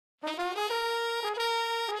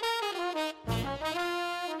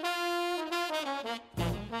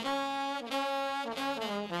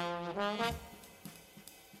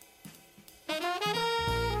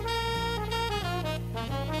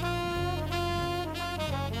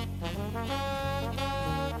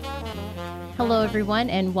Hello, everyone,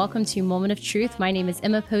 and welcome to Moment of Truth. My name is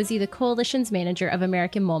Emma Posey, the Coalition's Manager of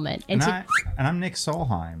American Moment. And I'm Nick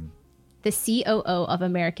Solheim, the COO of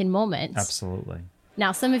American Moment. Absolutely.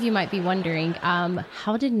 Now, some of you might be wondering,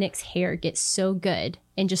 how did Nick's hair get so good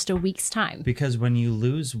in just a week's time? Because when you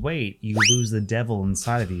lose weight, you lose the devil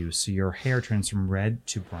inside of you, so your hair turns from red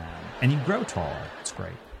to brown, and you grow taller. It's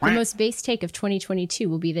great. The most base take of 2022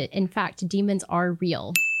 will be that, in fact, demons are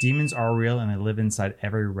real. Demons are real, and they live inside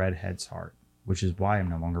every redhead's heart, which is why I'm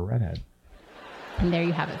no longer a redhead. And there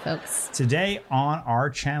you have it, folks. Today on our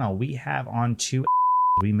channel, we have on two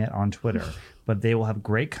we met on Twitter, but they will have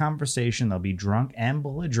great conversation. They'll be drunk and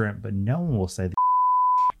belligerent, but no one will say the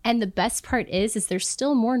And the best part is they're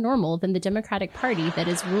still more normal than the Democratic Party that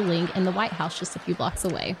is ruling in the White House just a few blocks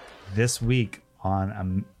away. This week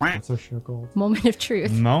on what's our show called? Moment of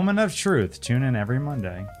Truth. Moment of Truth. Tune in every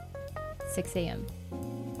Monday. 6 a.m.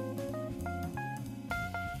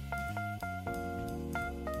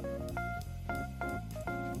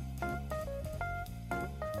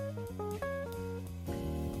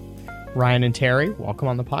 Ryan and Terry, welcome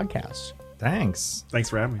on the podcast. Thanks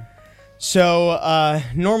for having me. So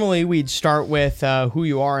normally we'd start with who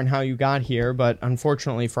you are and how you got here, but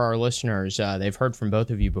unfortunately for our listeners, they've heard from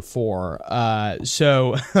both of you before.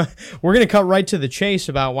 So we're going to cut right to the chase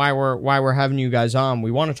about why we're having you guys on.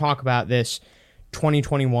 We want to talk about this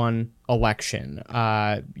 2021 election.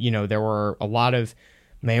 There were a lot of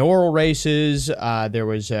mayoral races. There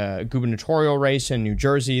was a gubernatorial race in New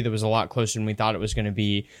Jersey that was a lot closer than we thought it was going to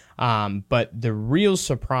be. But the real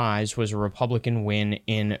surprise was a Republican win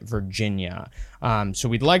in Virginia. So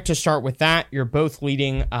we'd like to start with that. You're both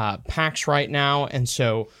leading PACs right now. And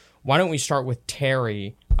so why don't we start with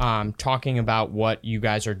Terry talking about what you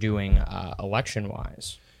guys are doing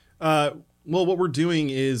election-wise? Well, what we're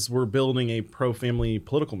doing is we're building a pro-family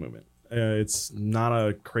political movement. It's not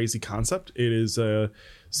a crazy concept. It is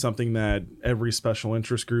something that every special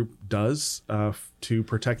interest group does to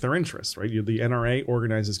protect their interests, right? The NRA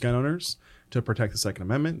organizes gun owners to protect the Second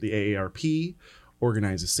Amendment. The AARP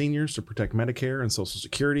organizes seniors to protect Medicare and Social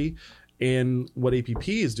Security. And what APP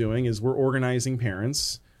is doing is we're organizing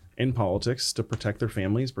parents in politics to protect their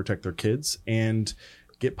families, protect their kids, and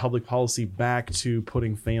get public policy back to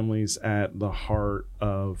putting families at the heart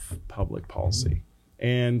of public policy.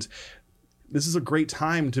 And this is a great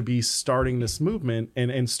time to be starting this movement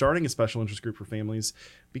and starting a special interest group for families,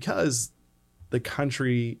 because the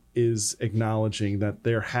country is acknowledging that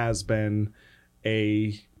there has been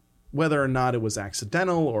whether or not it was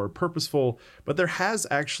accidental or purposeful, but there has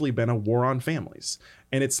actually been a war on families.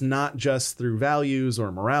 And it's not just through values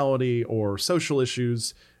or morality or social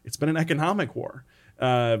issues. It's been an economic war.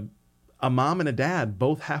 A mom and a dad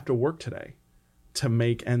both have to work today to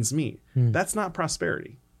make ends meet. That's not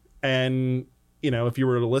prosperity. And, if you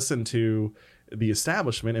were to listen to the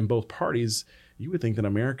establishment in both parties, you would think that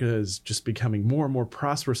America is just becoming more and more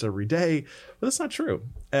prosperous every day. But that's not true.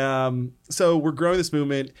 So we're growing this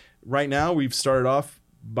movement. Right now, we've started off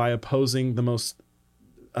by opposing the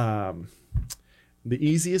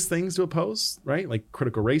easiest things to oppose, right? Like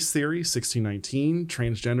critical race theory, 1619,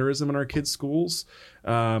 transgenderism in our kids' schools.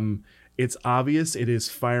 It's obvious it is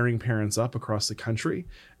firing parents up across the country.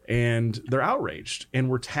 And they're outraged, and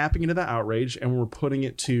we're tapping into that outrage, and we're putting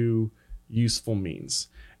it to useful means.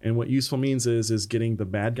 And what useful means is getting the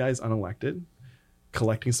bad guys unelected,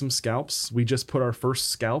 collecting some scalps. We just put our first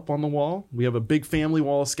scalp on the wall. We have a big family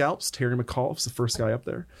wall of scalps. Terry McAuliffe's the first guy up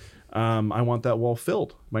there. I want that wall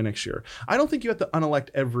filled by next year. I don't think you have to unelect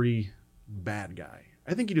every bad guy.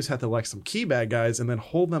 I think you just have to elect some key bad guys and then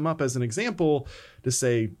hold them up as an example to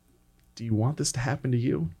say, do you want this to happen to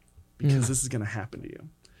you? Because this is going to happen to you.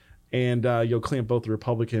 And you'll clean up both the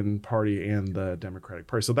Republican Party and the Democratic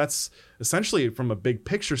Party. So that's essentially, from a big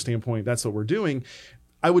picture standpoint, that's what we're doing.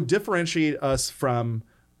 I would differentiate us from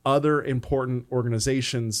other important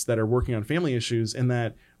organizations that are working on family issues in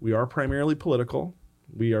that we are primarily political.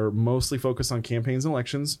 We are mostly focused on campaigns and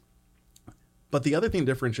elections. But the other thing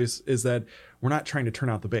that differentiates is that we're not trying to turn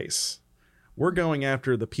out the base. We're going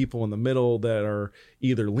after the people in the middle that are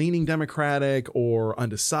either leaning Democratic or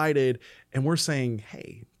undecided. And we're saying,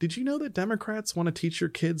 hey, did you know that Democrats want to teach your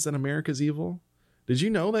kids that America's evil? Did you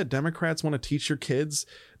know that Democrats want to teach your kids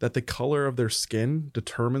that the color of their skin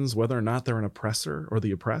determines whether or not they're an oppressor or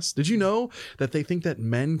the oppressed? Did you know that they think that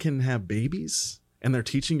men can have babies? And they're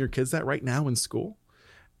teaching your kids that right now in school?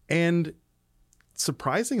 And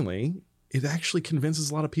surprisingly, it actually convinces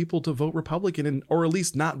a lot of people to vote Republican or at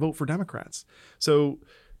least not vote for Democrats. So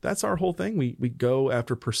that's our whole thing. We go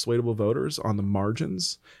after persuadable voters on the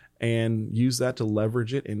margins and use that to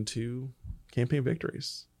leverage it into campaign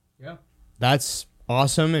victories. Yeah. That's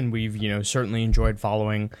awesome, and we've certainly enjoyed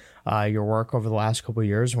following your work over the last couple of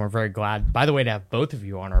years, and we're very glad, by the way, to have both of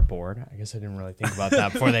you on our board. I guess I didn't really think about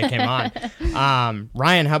that before they came on.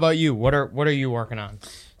 Ryan, how about you? What are you working on?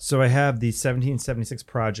 So I have the 1776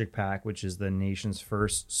 Project PAC, which is the nation's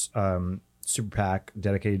first super PAC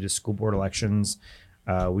dedicated to school board elections.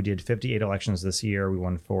 We did 58 elections this year. We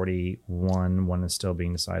won 41. One is still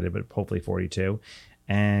being decided, but hopefully 42.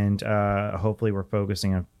 And hopefully we're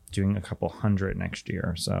focusing on doing a couple hundred next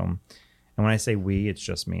year. So, and when I say we, it's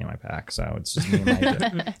just me and my PAC. So it's just me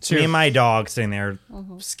and my dog sitting there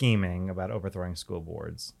scheming about overthrowing school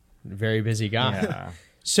boards. Very busy guy. Yeah.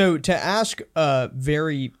 So to ask a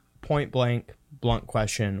very point-blank, blunt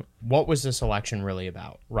question, what was this election really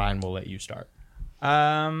about? Ryan, we'll let you start.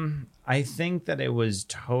 I think that it was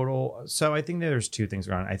total. So I think that there's two things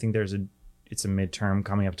going on. I think it's a midterm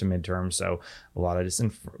coming up to midterm. So a lot of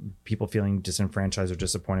people feeling disenfranchised or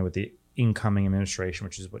disappointed with the incoming administration,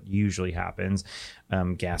 which is what usually happens.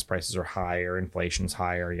 Gas prices are higher, inflation's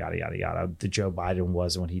higher, yada, yada, yada. The Joe Biden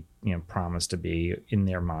wasn't what he promised to be in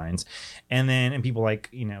their minds. And people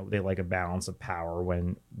they like a balance of power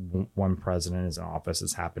when one president is in office.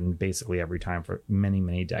 Has happened basically every time for many,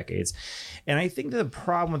 many decades. And I think that the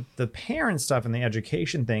problem with the parent stuff and the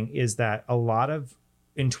education thing is that a lot of,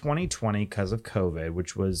 in 2020, because of COVID,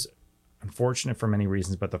 which was unfortunate for many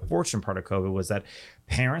reasons, but the fortunate part of COVID was that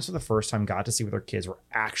parents for the first time got to see what their kids were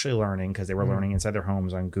actually learning, because they were learning inside their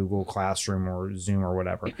homes on Google Classroom or Zoom or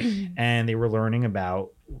whatever. And they were learning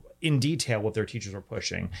about in detail what their teachers were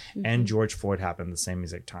pushing. And George Floyd happened at the same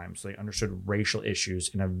exact time. So they understood racial issues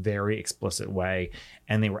in a very explicit way,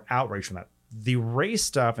 and they were outraged from that. The race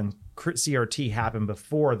stuff and CRT happened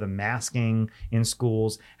before the masking in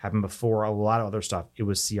schools, happened before a lot of other stuff. It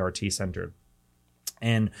was CRT centered.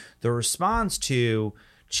 And the response to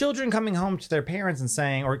children coming home to their parents and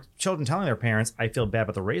saying, or children telling their parents, I feel bad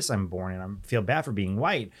about the race I'm born in, I feel bad for being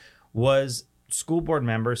white, was school board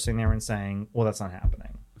members sitting there and saying, well, that's not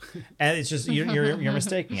happening. And it's just, you're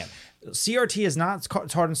mistaking it. CRT is not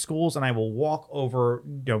taught in schools, and I will walk over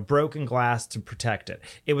broken glass to protect it.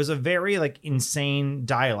 It was a very insane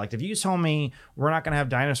dialect. If you told me we're not going to have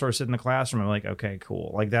dinosaurs sit in the classroom, I'm like, okay,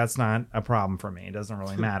 cool. That's not a problem for me. It doesn't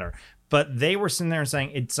really matter. But they were sitting there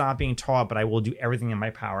saying it's not being taught, but I will do everything in my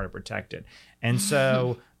power to protect it. And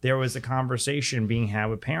so there was a conversation being had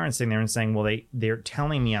with parents sitting there and saying, well, they're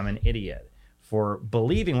telling me I'm an idiot for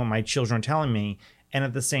believing what my children are telling me. And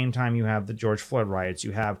at the same time, you have the George Floyd riots.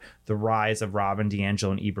 You have the rise of Robin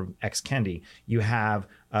DiAngelo and Ibram X. Kendi. You have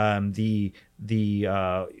the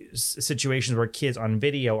situations where kids on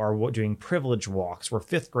video are doing privilege walks, where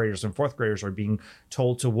fifth graders and fourth graders are being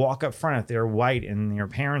told to walk up front if they're white and their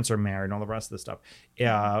parents are married and all the rest of this stuff.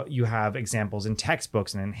 You have examples in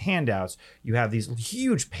textbooks and in handouts. You have these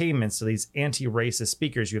huge payments to these anti-racist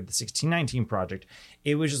speakers. You have the 1619 Project.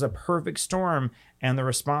 It was just a perfect storm. And the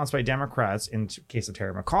response by Democrats, in the case of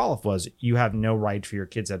Terry McAuliffe, was you have no right for your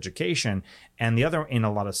kids' education. And the other, in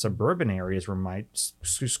a lot of suburban areas where my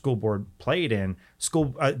school board played in,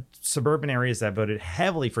 suburban areas that voted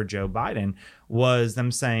heavily for Joe Biden, was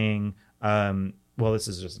them saying, well, this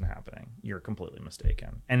is just not happening. You're completely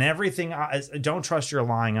mistaken. And everything, don't trust your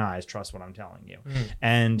lying eyes. Trust what I'm telling you.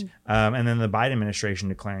 And then the Biden administration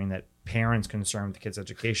declaring that parents concerned with the kids'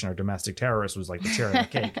 education are domestic terrorists was like the cherry on the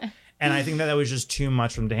cake. And I think that was just too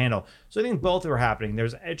much for them to handle. So I think both were happening.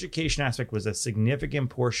 There's education aspect was a significant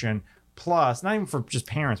portion, plus not even for just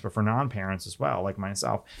parents, but for non-parents as well, like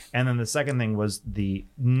myself. And then the second thing was the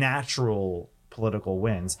natural political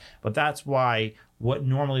wins. But that's why what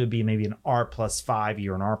normally would be maybe an R+5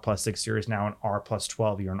 year, an R+6 year is now an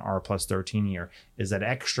R+12 year, an R+13 year, is that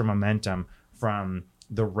extra momentum from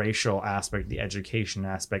the racial aspect, the education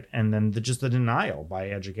aspect, and then just the denial by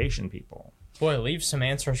education people. Boy, leave some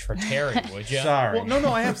answers for Terry, would you? Sorry. Well,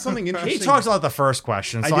 no, I have something interesting. He talks about the first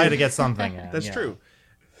question, so I had to get something in. That's true.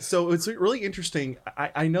 So it's really interesting.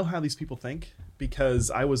 I know how these people think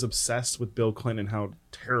because I was obsessed with Bill Clinton and how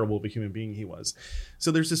terrible of a human being he was.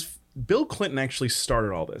 So there's this, Bill Clinton actually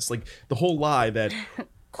started all this. Like the whole lie that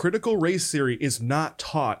critical race theory is not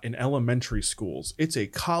taught in elementary schools. It's a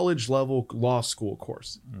college level law school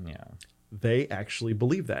course. Yeah. They actually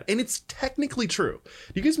believe that. And it's technically true.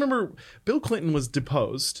 Do you guys remember Bill Clinton was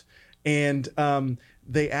deposed and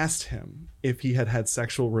they asked him if he had had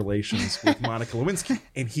sexual relations with Monica Lewinsky.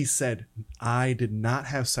 And he said, I did not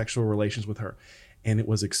have sexual relations with her. And it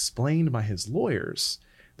was explained by his lawyers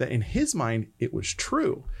that in his mind, it was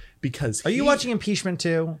true. Because Are you watching Impeachment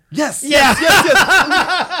too? Yes. So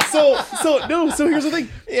here's the thing.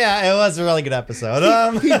 Yeah, it was a really good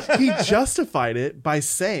episode. He justified it by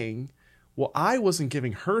saying, well, I wasn't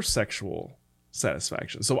giving her sexual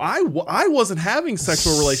satisfaction. So I wasn't having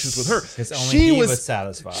sexual relations with her. Because only he was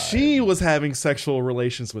satisfied. She was having sexual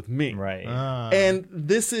relations with me. Right. And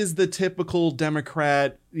this is the typical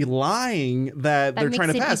Democrat lying that they're trying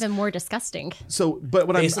to pass. That makes it even more disgusting. So, but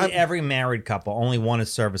what basically every married couple, only one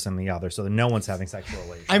is servicing the other, so that no one's having sexual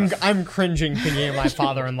relations. I'm cringing thinking of my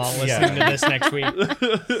father-in-law listening to this next week.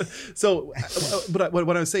 So, but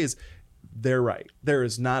what I would say is, they're right. There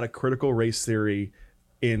is not a critical race theory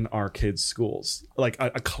in our kids' schools, like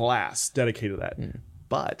a class dedicated to that.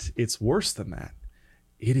 But it's worse than that.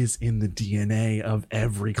 It is in the DNA of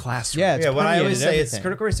every classroom. Yeah, what I always say is everything.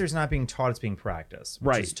 critical race theory is not being taught, it's being practiced. Which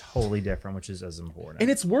Right. is totally different, which is as important.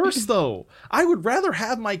 And it's worse though. I would rather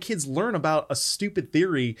have my kids learn about a stupid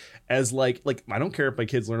theory as like I don't care if my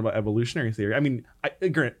kids learn about evolutionary theory. I mean,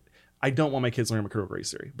 I don't want my kids learning about critical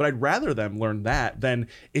race theory, but I'd rather them learn that than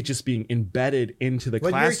it just being embedded into the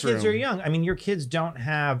classroom. Your kids are young. I mean, your kids don't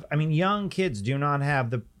have. I mean, young kids do not have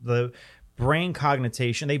the brain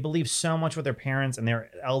cognition. They believe so much what their parents and their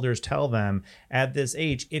elders tell them at this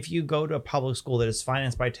age. If you go to a public school that is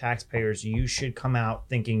financed by taxpayers, you should come out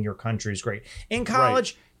thinking your country is great. In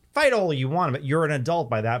college, fight all you want, but you're an adult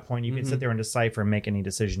by that point. You can sit there and decipher and make any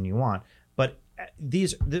decision you want. But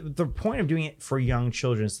the point of doing it for young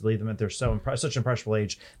children is to leave them at they're such an impressionable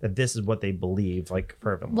age that this is what they believe, like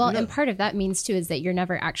fervently. Well, and part of that means too is that you're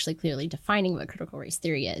never actually clearly defining what critical race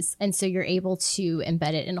theory is, and so you're able to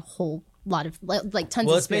embed it in a whole lot of like tons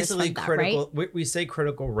well, of it's basically from that, critical. right? We say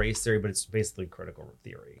critical race theory, but it's basically critical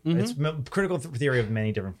theory. It's critical theory of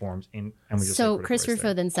many different forms. And we just So say Chris critical race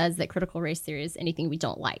Rufo then says that critical race theory is anything we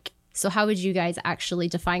don't like. So how would you guys actually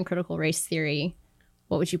define critical race theory?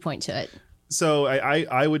 What would you point to it? So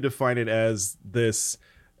I would define it as this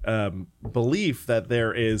belief that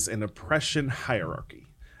there is an oppression hierarchy,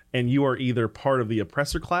 and you are either part of the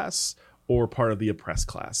oppressor class or part of the oppressed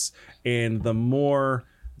class. And the more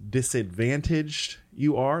disadvantaged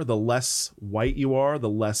you are, the less white you are, the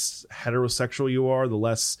less heterosexual you are, the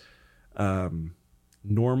less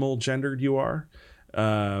normal gendered you are,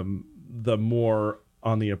 the more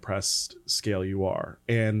on the oppressed scale you are.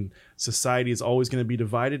 And society is always going to be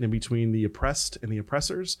divided in between the oppressed and the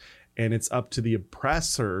oppressors, and it's up to the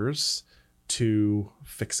oppressors to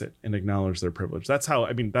fix it and acknowledge their privilege. That's how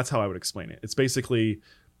I would explain it. It's basically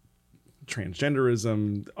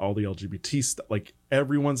transgenderism, all the LGBT stuff. Like,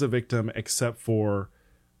 everyone's a victim except for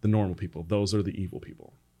the normal people. Those are the evil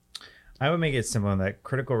people. I would make it simple in that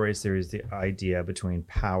critical race theory is the idea between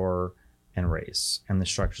power and race, and the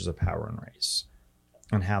structures of power and race,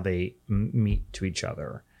 and how they meet to each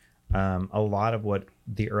other. A lot of what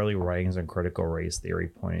the early writings on critical race theory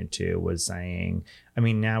pointed to was saying, I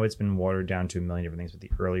mean, now it's been watered down to a million different things, but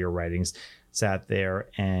the earlier writings sat there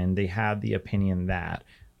and they had the opinion that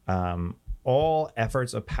all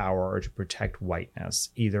efforts of power are to protect whiteness,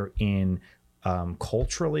 either in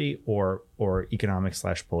culturally or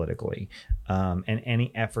economic/politically, and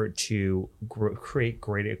any effort to create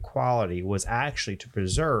great equality was actually to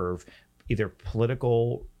preserve either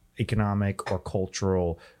political, economic, or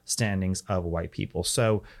cultural standings of white people.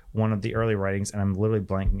 So one of the early writings, and I'm literally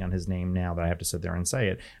blanking on his name now that I have to sit there and say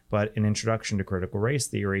it, but an introduction to critical race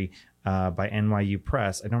theory by NYU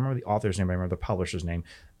Press. I don't remember the author's name, but I remember the publisher's name.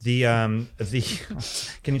 The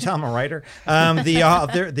can you tell I'm a writer?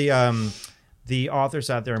 The author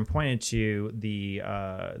sat there and pointed to the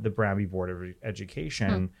Brown v. Board of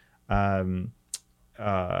Education.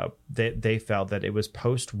 They felt that it was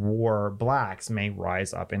post-war blacks may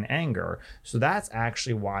rise up in anger. So that's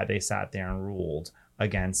actually why they sat there and ruled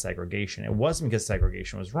against segregation. It wasn't because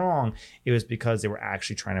segregation was wrong. It was because they were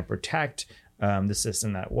actually trying to protect the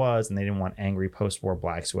system that was, and they didn't want angry post-war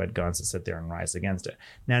blacks who had guns to sit there and rise against it.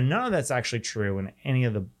 Now, none of that's actually true in any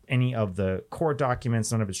of the court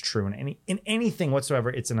documents. None of it's true in anything whatsoever.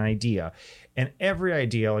 It's an idea, and every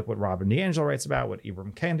idea, like what Robin DiAngelo writes about, what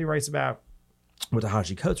Ibram Kendi writes about, what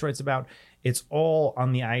Ta-Nehisi Coates writes about, it's all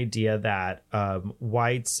on the idea that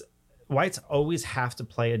whites always have to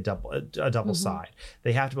play a double side.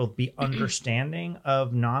 They have to both be understanding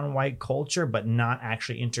of non-white culture, but not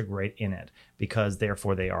actually integrate in it, because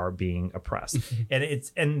therefore they are being oppressed.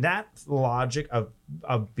 and that logic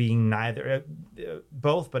of being neither,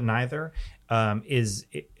 both but neither,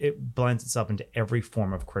 it blends itself into every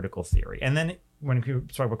form of critical theory. And then when people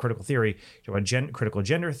talk about critical theory, talk about critical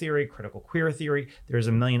gender theory, critical queer theory, there's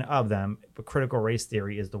a million of them, but critical race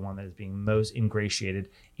theory is the one that is being most ingratiated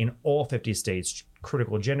in all 50 states.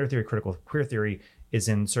 Critical gender theory, critical queer theory is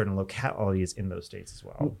in certain localities in those states as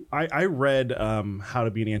well. I read How to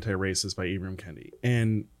Be an Anti-Racist by Ibram Kendi,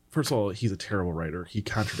 and first of all, he's a terrible writer. He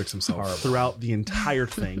contradicts himself throughout the entire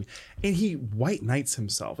thing, and he white knights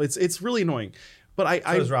himself. It's really annoying. But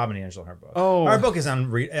So is Robin DiAngelo, her book. Oh. Her book is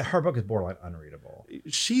her book is borderline unreadable.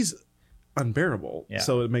 she's unbearable, Yeah.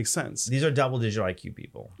 so it makes sense. These are double-digit IQ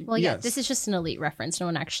people. Well, yeah, Yes. this is just an elite reference. No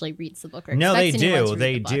one actually reads the book or No, they expects anyone to do. read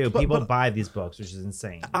They the book. do. But- People but- buy these books, which is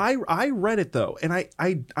insane. I read it though, and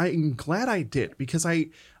I'm glad I did, because I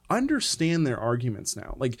understand their arguments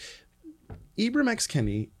now. Like Ibram X.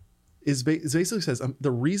 Kendi basically says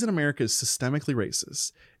the reason America is systemically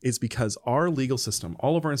racist is because our legal system,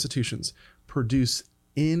 all of our institutions, produce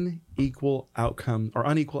unequal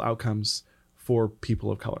outcomes for people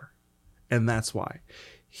of color. And that's why.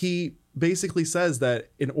 He basically says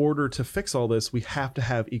that in order to fix all this, we have to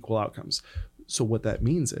have equal outcomes. So what that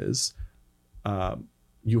means is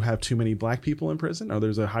you have too many black people in prison, or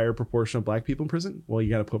there's a higher proportion of black people in prison. Well, you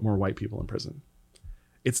got to put more white people in prison.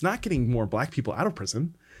 It's not getting more black people out of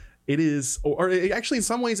prison. It is, or actually in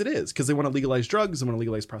some ways it is, because they want to legalize drugs, they want to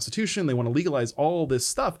legalize prostitution, they want to legalize all this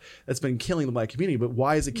stuff that's been killing the black community. But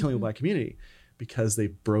why is it killing the black community? Because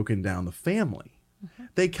they've broken down the family.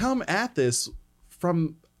 They come at this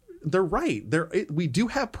from, they're right. We do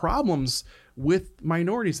have problems with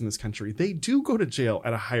minorities in this country. They do go to jail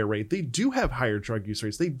at a higher rate. They do have higher drug use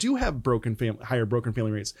rates. They do have higher broken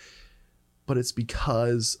family rates. But it's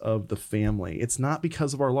because of the family. It's not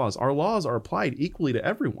because of our laws. Our laws are applied equally to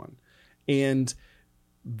everyone. And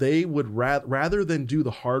they would rather than do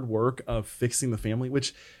the hard work of fixing the family,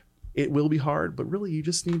 which it will be hard, but really you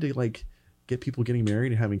just need to get people getting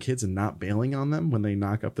married and having kids and not bailing on them when they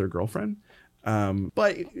knock up their girlfriend.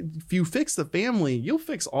 But if you fix the family, you'll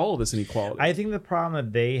fix all of this inequality. I think the problem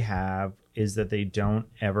that they have is that they don't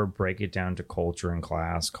ever break it down to culture and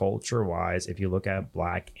class. Culture wise, if you look at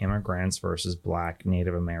black immigrants versus black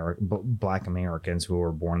black Americans who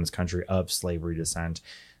were born in this country of slavery descent,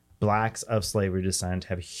 blacks of slavery descent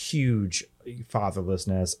have huge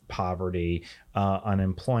fatherlessness, poverty,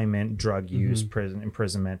 unemployment, drug use, prison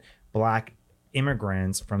imprisonment. Black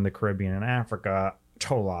immigrants from the Caribbean and Africa,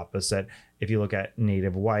 total opposite. If you look at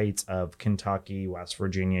native whites of Kentucky, West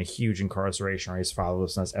Virginia, huge incarceration rates,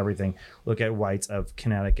 fatherlessness, everything. Look at whites of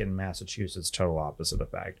Connecticut and Massachusetts, total opposite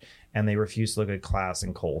effect. And they refuse to look at class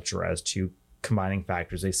and culture as two combining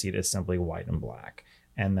factors. They see it as simply white and black.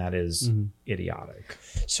 And that is idiotic.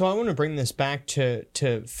 So I want to bring this back to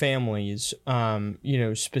families,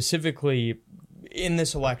 specifically in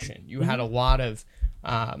this election. You had a lot of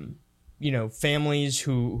families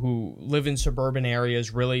who live in suburban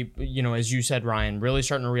areas really, as you said, Ryan, really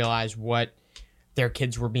starting to realize what their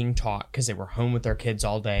kids were being taught because they were home with their kids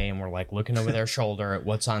all day and were looking over their shoulder at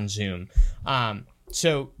what's on Zoom.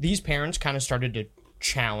 So these parents kind of started to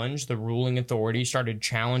challenge the ruling authority, started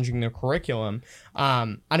challenging the curriculum.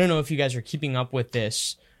 I don't know if you guys are keeping up with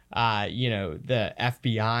this. The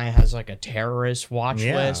FBI has a terrorist watch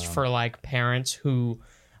list for the who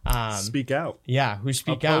speak out. Yeah, who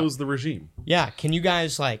speak out. Oppose the regime. Yeah, can you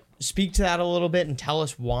guys speak to that a little bit and tell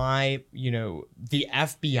us why, the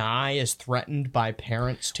FBI is threatened by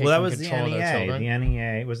parents taking control of their children? The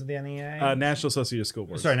NEA. Was it the NEA? National Association of School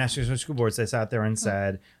Boards. Sorry, National Association of School Boards. They sat there and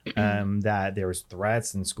said that there was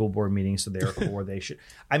threats in school board meetings, so therefore they should.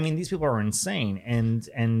 I mean, these people are insane,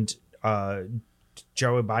 and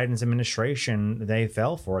Joe Biden's administration, they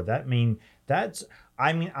fell for it.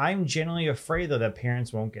 I'm genuinely afraid, though, that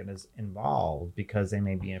parents won't get as involved because they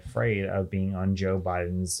may be afraid of being on Joe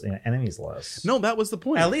Biden's enemies list. No, that was the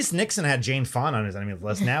point. At least Nixon had Jane Fonda on his enemies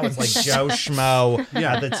list. Now it's Joe Schmo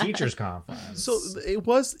at the teachers' conference. So it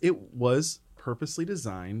was purposely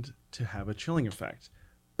designed to have a chilling effect.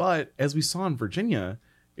 But as we saw in Virginia,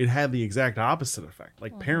 it had the exact opposite effect.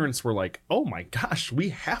 Parents were oh my gosh, we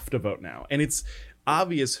have to vote now. And it's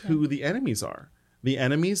obvious who the enemies are. The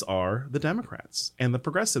enemies are the Democrats and the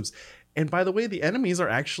progressives. And by the way, the enemies are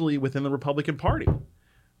actually within the Republican Party.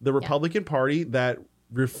 The Republican Party that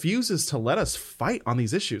refuses to let us fight on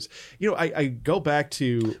these issues. I go back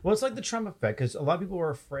to... Well, it's like the Trump effect, because a lot of people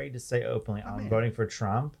were afraid to say openly, I'm voting for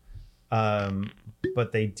Trump.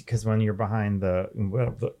 But because when you're behind the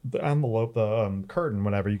envelope, the curtain,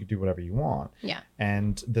 whatever, you could do whatever you want. Yeah.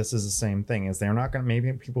 And this is the same thing, is they're not going to,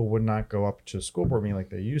 maybe people would not go up to school board meeting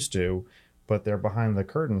like they used to, but they're behind the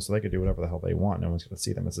curtain, so they could do whatever the hell they want. No one's going to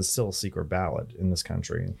see them. It's still a secret ballot in this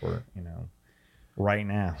country for, right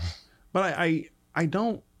now. But I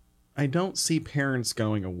don't see parents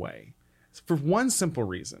going away for one simple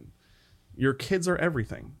reason. Your kids are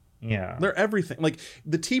everything. Yeah. They're everything.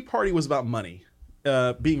 The Tea Party was about money.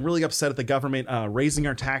 Being really upset at the government, raising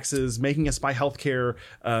our taxes, making us buy healthcare,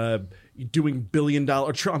 doing $1 billion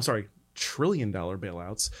trillion-dollar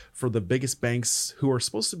bailouts for the biggest banks who are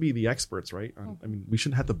supposed to be the experts, right? I mean, we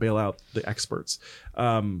shouldn't have to bail out the experts.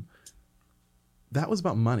 That was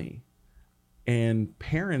about money. And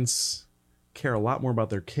parents care a lot more about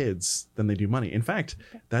their kids than they do money. In fact,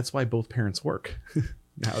 that's why both parents work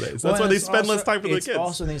nowadays. That's why they spend less time for their kids.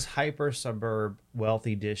 Also, in these hyper suburb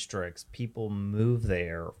wealthy districts, people move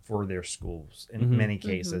there for their schools. In many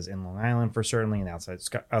cases, in Long Island, for certainly, and outside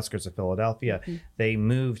outskirts of Philadelphia, they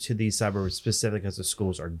move to these suburbs specifically because the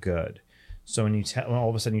schools are good. So when all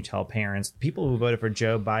of a sudden you tell parents, people who voted for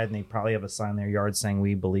Joe Biden, they probably have a sign in their yard saying,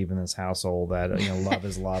 "We believe in this household, that love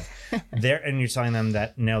is love." And you're telling them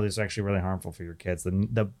that no, this is actually really harmful for your kids.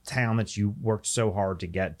 The town that you worked so hard to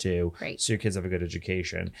get to, so your kids have a good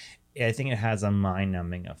education. I think it has a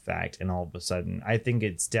mind-numbing effect, and all of a sudden, I think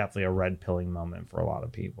it's definitely a red-pilling moment for a lot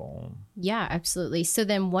of people. Yeah, absolutely. So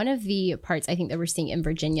then one of the parts I think that we're seeing in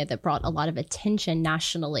Virginia that brought a lot of attention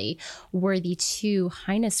nationally were the two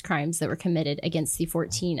heinous crimes that were committed against the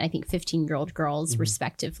 15-year-old girls,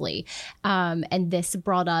 respectively. And this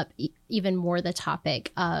brought up even more the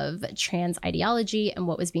topic of trans ideology and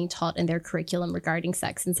what was being taught in their curriculum regarding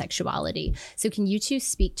sex and sexuality. So can you two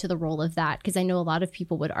speak to the role of that? Because I know a lot of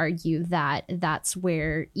people would argue that that's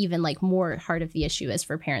where even like more heart of the issue is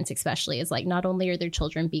for parents, especially, is like not only are their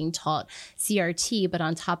children being taught CRT, but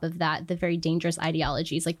on top of that, the very dangerous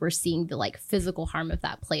ideologies, like we're seeing the like physical harm of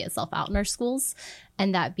that play itself out in our schools,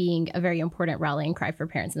 and that being a very important rallying cry for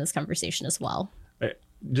parents in this conversation as well.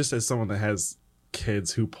 Just as someone that has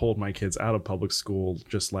kids who pulled my kids out of public school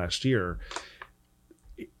just last year,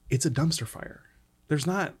 it's a dumpster fire. There's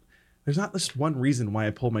not just one reason why I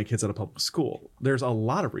pulled my kids out of public school. There's a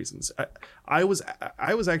lot of reasons. I was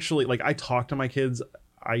actually, like, I talked to my kids.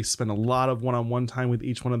 I spent a lot of one-on-one time with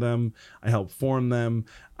each one of them. I helped form them.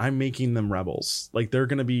 I'm making them rebels. Like, they're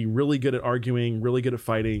going to be really good at arguing, really good at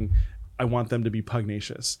fighting. I want them to be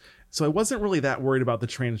pugnacious. So I wasn't really that worried about the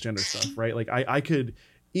transgender stuff, right? Like, I could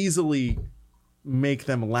easily make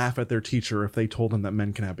them laugh at their teacher if they told them that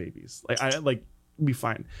men can have babies. Be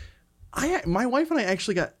fine. My wife and I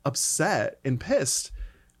actually got upset and pissed.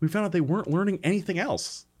 We found out they weren't learning anything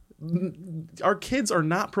else. Our kids are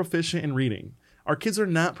not proficient in reading. Our kids are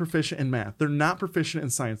not proficient in math. They're not proficient in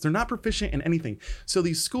science. They're not proficient in anything. So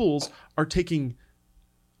these schools are taking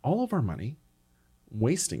all of our money,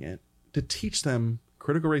 wasting it to teach them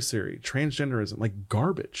critical race theory, transgenderism, like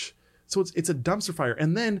garbage. So it's a dumpster fire.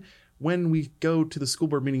 And then when we go to the school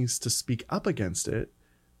board meetings to speak up against it,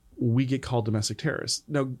 we get called domestic terrorists.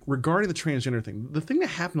 Now, regarding the transgender thing, the thing that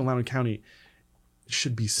happened in Loudoun County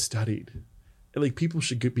should be studied. Like, people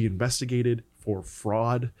should be investigated for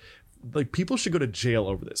fraud. Like, people should go to jail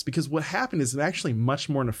over this, because what happened is actually much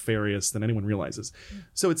more nefarious than anyone realizes.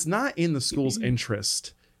 So it's not in the school's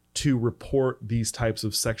interest to report these types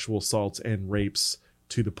of sexual assaults and rapes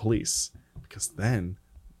to the police, because then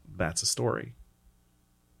that's a story.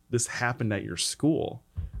 This happened at your school.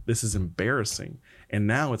 This is embarrassing. And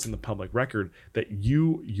now it's in the public record that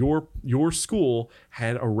your school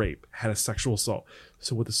had a rape, had a sexual assault.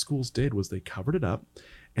 So what the schools did was they covered it up,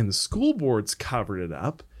 and the school boards covered it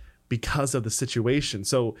up because of the situation.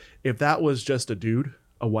 So if that was just a dude,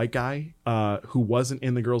 a white guy, who wasn't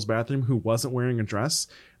in the girls' bathroom, who wasn't wearing a dress,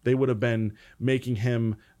 they would have been making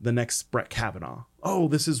him the next Brett Kavanaugh. Oh,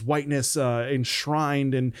 this is whiteness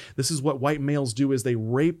enshrined, and this is what white males do, is they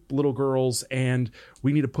rape little girls, and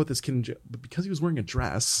we need to put this kid in jail. But because he was wearing a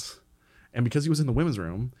dress, and because he was in the women's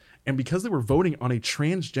room, and because they were voting on a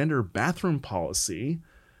transgender bathroom policy,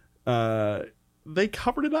 they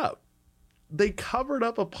covered it up. They covered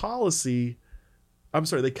up a policy. I'm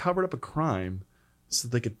sorry, they covered up a crime so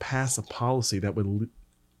they could pass a policy that would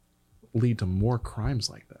lead to more crimes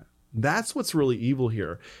like that. That's what's really evil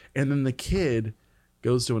here. And then the kid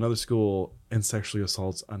goes to another school and sexually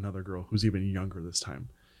assaults another girl who's even younger this time.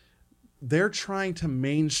 They're trying to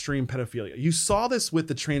mainstream pedophilia. You saw this with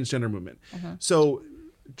the transgender movement. So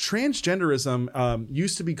transgenderism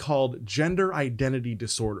used to be called gender identity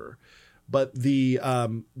disorder, but the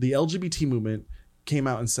LGBT movement came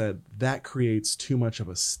out and said that creates too much of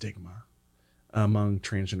a stigma among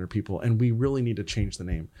transgender people, and we really need to change the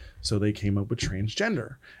name. So they came up with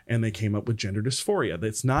transgender, and they came up with gender dysphoria.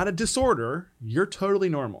 That's not a disorder. You're totally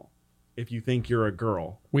normal if you think you're a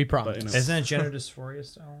girl. We promise. But, Isn't it gender dysphoria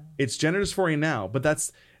still? It's gender dysphoria now, but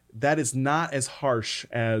that is not as harsh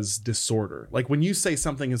as disorder. Like, when you say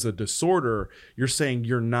something is a disorder, you're saying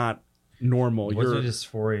you're not normal. What's a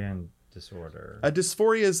dysphoria and disorder? A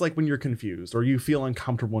dysphoria is like when you're confused or you feel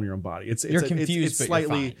uncomfortable in your own body. You're confused, it's but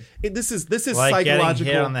slightly. you're fine. This is Like psychological. getting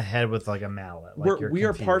hit on the head with like a mallet. Like We are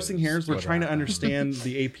confused. parsing hairs. We're What trying to happened? understand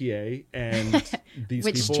the APA and these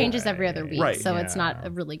Which people. changes every other week, Right, so it's yeah. not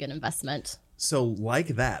a really good investment. So like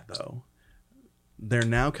that though, they're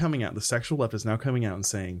now coming out. The sexual left is now coming out and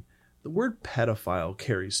saying the word pedophile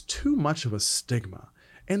carries too much of a stigma,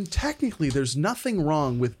 and technically there's nothing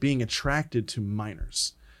wrong with being attracted to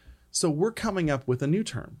minors. So we're coming up with a new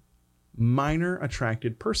term, minor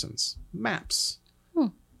attracted persons, MAPS,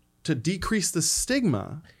 to decrease the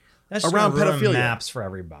stigma. That's around gonna ruin pedophilia. maps for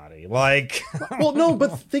everybody. Like, Well, no,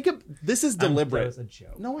 but think of this is that deliberate. was a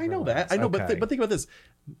joke. No, I know Relax. that. I know, Okay. but think about this.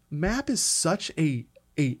 MAP is such a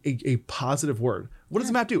positive word. What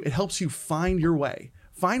does MAP do? It helps you find your way,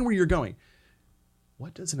 find where you're going.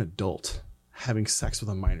 What does an adult having sex with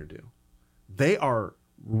a minor do? They are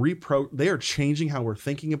they are changing how we're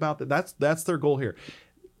thinking about that. That's their goal here.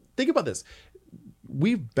 Think about this.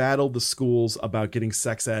 We've battled the schools about getting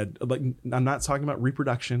sex ed. Like, I'm not talking about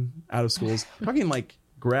reproduction out of schools. I'm talking like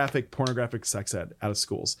graphic, pornographic sex ed out of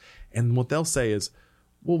schools. And what they'll say is,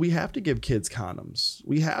 well, we have to give kids condoms.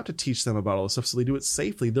 We have to teach them about all this stuff so they do it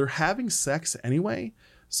safely. They're having sex anyway,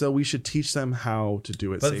 so we should teach them how to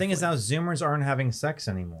do it But safely. the thing is now Zoomers aren't having sex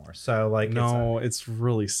anymore. So like, No, it's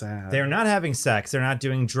really sad. they're not having sex. They're not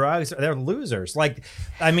doing drugs. They're losers. Like,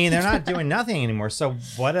 I mean, they're not doing nothing anymore. So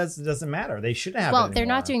what doesn't matter? They shouldn't have. Well, it they're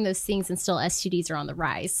not anymore. doing those things, and still STDs are on the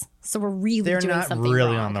rise. So we're really They're doing not something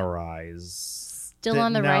really wrong. on the rise. Still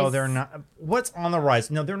on the rise. No, they're not. What's on the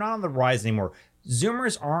rise? No, they're not on the rise anymore.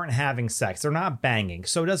 Zoomers aren't having sex. They're not banging.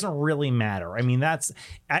 So it doesn't really matter. I mean, I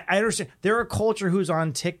understand. They're a culture who's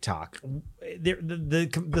on TikTok. The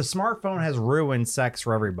smartphone has ruined sex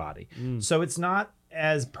for everybody. So it's not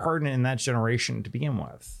as pertinent in that generation to begin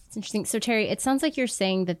with. It's interesting. So, Terry, it sounds like you're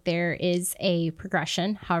saying that there is a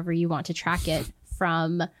progression, however you want to track it,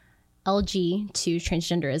 from LG to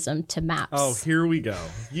transgenderism to MAPS. Oh, here we go.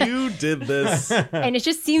 You did this. And it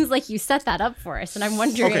just seems like you set that up for us. And I'm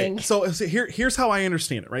wondering. Okay, so here's how I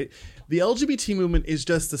understand it, right? The LGBT movement is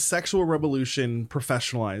just the sexual revolution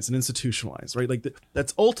professionalized and institutionalized, right? Like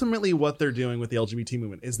that's ultimately what they're doing with the LGBT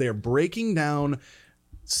movement is they're breaking down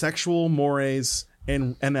sexual mores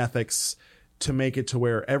and ethics to make it to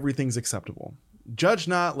where everything's acceptable. Judge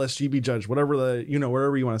not, lest ye be judged. Whatever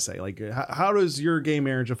whatever you want to say. Like, how does your gay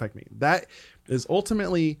marriage affect me? That is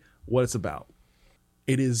ultimately what it's about.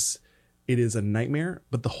 It is a nightmare,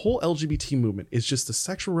 but the whole LGBT movement is just a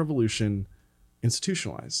sexual revolution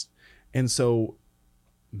institutionalized. And so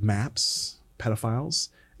MAPS, pedophiles,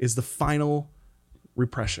 is the final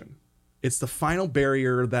repression. It's the final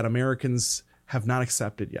barrier that Americans have not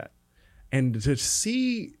accepted yet. And to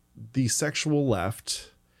see the sexual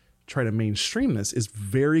left try to mainstream this is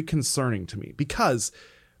very concerning to me because,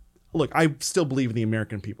 look, I still believe in the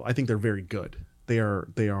American people. I think they're very good. They are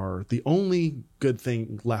the only good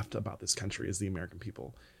thing left about this country is the American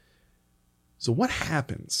people. So what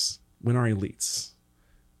happens when our elites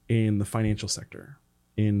in the financial sector,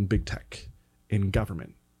 in big tech, in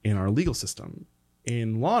government, in our legal system,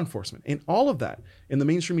 in law enforcement, in all of that, in the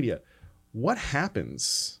mainstream media, what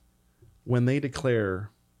happens when they declare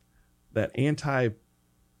that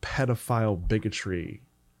anti-pedophile bigotry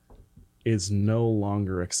is no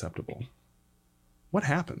longer acceptable? What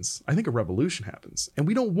happens? I think a revolution happens, and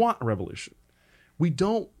we don't want a revolution.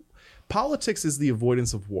 Politics is the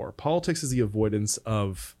avoidance of war. Politics is the avoidance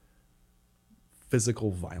of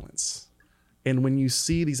physical violence. And when you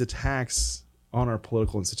see these attacks on our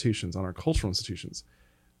political institutions, on our cultural institutions,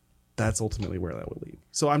 that's ultimately where that would lead.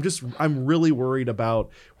 So I'm really worried about,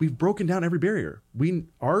 we've broken down every barrier.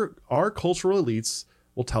 Our cultural elites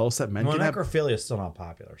will tell us that men Well, can have necrophilia is still not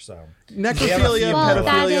popular, so necrophilia, well, that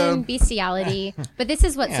pedophilia. and bestiality. But this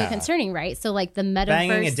is what's so Yeah. concerning, right? So, like the metaverse.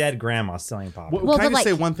 banging a dead grandma is still ain't popular. Well, Can I but just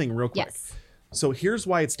say like- one thing real quick? Yes. So here's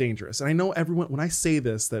why it's dangerous. And I know everyone, when I say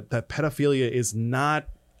this, that pedophilia is not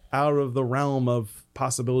out of the realm of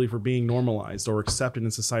possibility for being normalized or accepted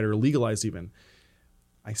in society or legalized even.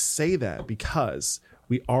 I say that because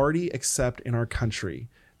we already accept in our country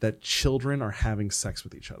that children are having sex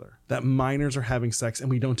with each other, that minors are having sex, and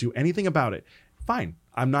we don't do anything about it. Fine.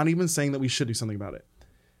 I'm not even saying that we should do something about it.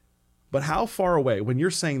 But how far away, when you're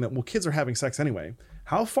saying that, well, kids are having sex anyway,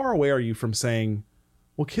 how far away are you from saying,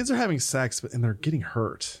 well, kids are having sex and they're getting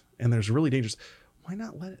hurt and there's really dangerous. Why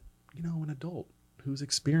not let an adult who's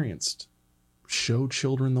experienced show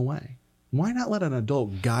children the way? Why not let an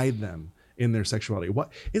adult guide them in their sexuality.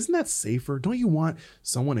 What, isn't that safer? Don't you want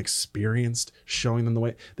someone experienced showing them the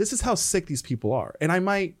way? This is how sick these people are. And I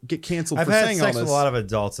might get canceled I've for had saying sex all with this. a lot of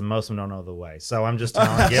adults, and most of them don't know the way. So I'm just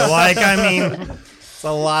telling you, like, I mean, it's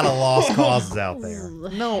a lot of lost causes out there.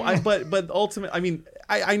 No, but ultimately, I mean,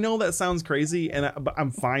 I know that sounds crazy, and but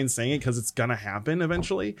I'm fine saying it because it's gonna happen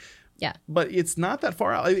eventually. Yeah. But it's not that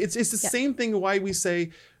far out. It's the same thing why we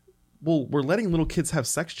say, well, we're letting little kids have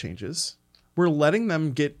sex changes. We're letting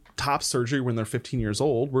them get top surgery when they're 15 years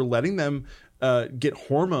old. We're letting them get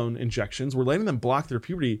hormone injections. We're letting them block their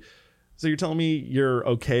puberty. So you're telling me you're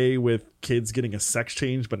okay with kids getting a sex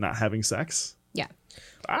change but not having sex? Yeah.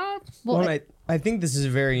 Well, I think this is a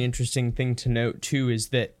very interesting thing to note too, is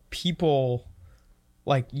that people,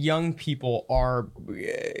 like young people, are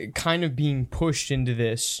kind of being pushed into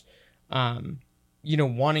this,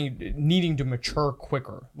 needing to mature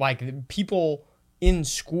quicker. Like people in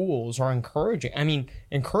schools are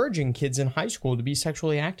encouraging kids in high school to be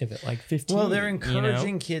sexually active at like 15. Well, they're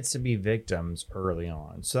encouraging kids to be victims early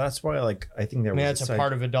on. So that's why, like, I think that's a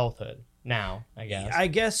part of adulthood now, I guess. I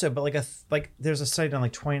guess so, but like there's a study on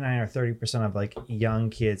like 29 or 30% of like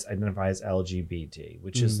young kids identify as LGBT,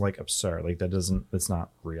 which is like absurd. Like that's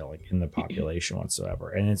not real, like, in the population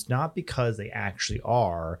whatsoever. And it's not because they actually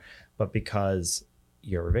are, but because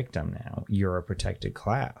you're a victim now. You're a protected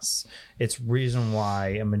class. It's reason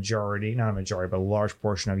why not a majority, but a large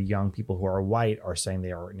portion of young people who are white are saying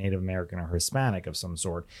they are Native American or Hispanic of some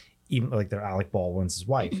sort, even like they're Alec Baldwin's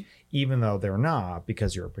wife, even though they're not,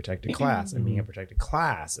 because you're a protected class, and being a protected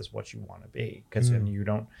class is what you want to be, because then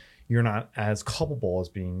you're not as culpable as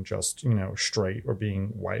being just, straight or being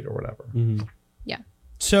white or whatever. Yeah.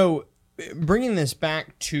 So bringing this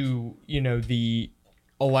back to, the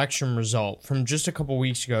election result from just a couple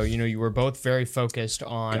weeks ago, you were both very focused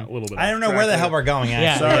on A little bit. I don't know where the hell we're going at.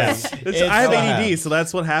 Yeah, Sorry. yeah. I have ADD, so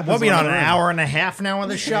that's what happens. We'll be when on I'm an around. hour and a half now on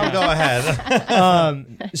the show. Go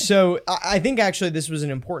ahead. So I think actually this was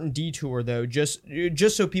an important detour, though, just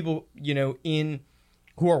so people,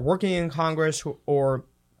 who are working in Congress or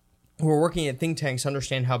who are working at think tanks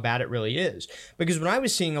understand how bad it really is. Because when I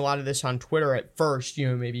was seeing a lot of this on Twitter at first,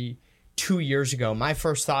 maybe 2 years ago, my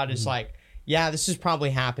first thought is like, yeah, this is probably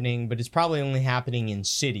happening, but it's probably only happening in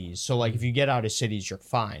cities. So like if you get out of cities, you're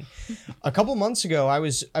fine. A couple months ago, I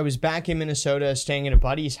was back in Minnesota staying at a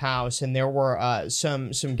buddy's house, and there were some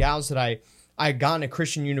gals that I had gone to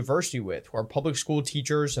Christian University with, who are public school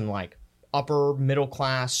teachers and like upper middle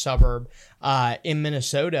class suburb in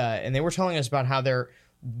Minnesota, and they were telling us about how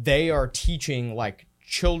they are teaching like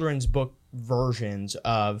children's book versions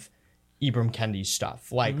of Ibram Kendi's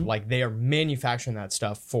stuff. Like they are manufacturing that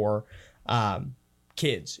stuff for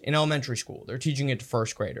kids in elementary school. They're teaching it to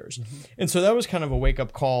first graders. And so that was kind of a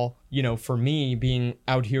wake-up call, for me being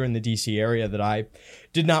out here in the DC area, that I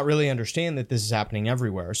did not really understand that this is happening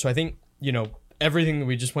everywhere. So I think, everything that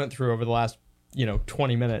we just went through over the last,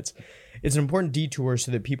 20 minutes, it's an important detour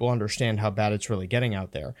so that people understand how bad it's really getting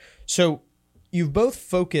out there. So you've both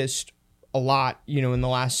focused a lot, in the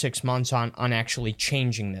last 6 months on actually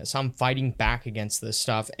changing this. I'm fighting back against this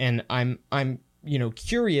stuff, and I'm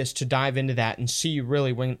curious to dive into that and see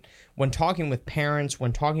really when talking with parents,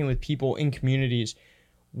 when talking with people in communities,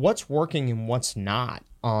 what's working and what's not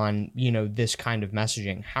on, this kind of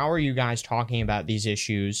messaging. How are you guys talking about these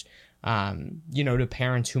issues, to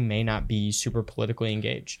parents who may not be super politically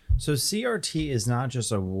engaged? So CRT is not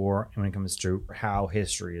just a war when it comes to how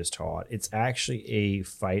history is taught. It's actually a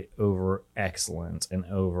fight over excellence and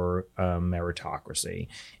over meritocracy.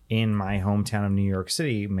 In my hometown of New York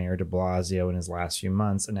City, Mayor de Blasio in his last few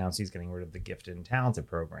months announced he's getting rid of the Gifted and Talented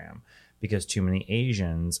program because too many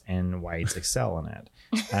Asians and whites excel in it.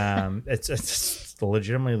 It's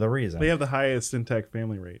legitimately the reason. They have the highest intact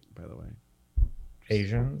family rate, by the way.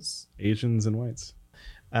 Asians and whites.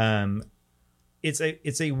 It's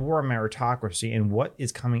a war of meritocracy, and what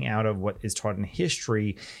is coming out of what is taught in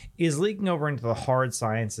history is leaking over into the hard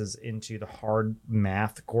sciences, into the hard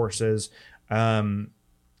math courses,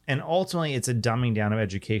 and ultimately it's a dumbing down of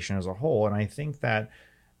education as a whole. And I think that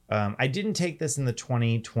I didn't take this in the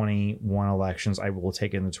 2021 elections. I will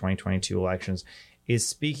take it in the 2022 elections. Is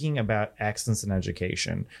speaking about excellence in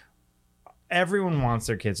education. Everyone wants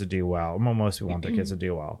their kids to do well. Well, most people want their kids to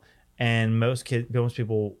do well, and most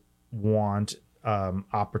people want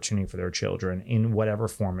opportunity for their children in whatever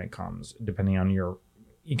form it comes, depending on your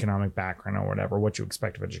economic background or whatever, what you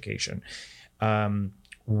expect of education.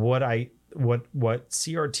 What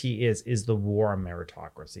CRT is the war on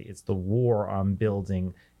meritocracy. It's the war on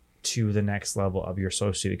building to the next level of your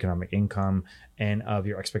socioeconomic income and of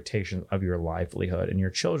your expectations of your livelihood and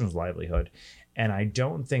your children's livelihood. And I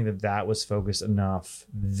don't think that was focused enough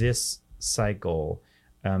this cycle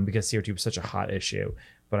because CO2 was such a hot issue.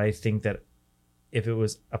 But I think that if it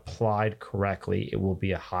was applied correctly, it will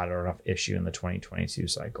be a hot enough issue in the 2022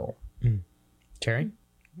 cycle. Terry?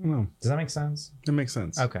 I don't know. Does that make sense? It makes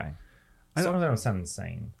sense. Okay. Sometimes I don't sound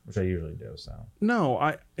insane, which I usually do. So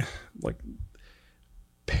No, like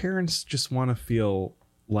parents just want to feel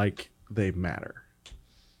like they matter,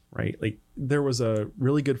 right? Like there was a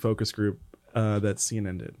really good focus group that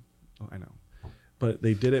CNN did. Oh, I know, but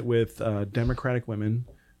they did it with Democratic women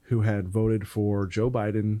who had voted for Joe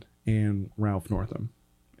Biden and Ralph Northam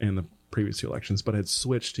in the previous two elections, but had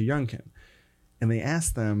switched to Youngkin, and they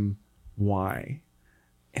asked them why,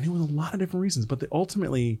 and it was a lot of different reasons, but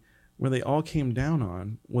ultimately where they all came down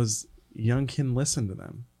on was Youngkin listened to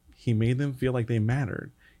them. He made them feel like they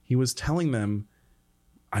mattered. He was telling them,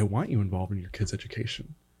 I want you involved in your kids'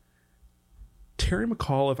 education. Terry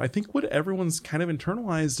McAuliffe, I think what everyone's kind of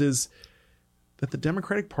internalized is that the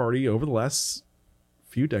Democratic Party over the last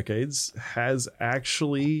few decades has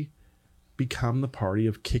actually become the party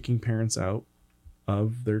of kicking parents out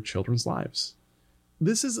of their children's lives.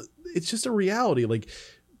 It's just a reality. Like,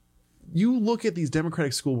 you look at these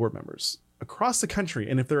Democratic school board members across the country,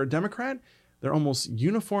 and if they're a Democrat, they're almost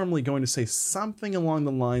uniformly going to say something along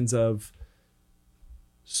the lines of,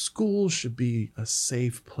 schools should be a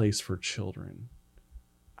safe place for children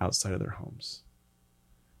outside of their homes.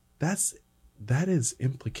 That is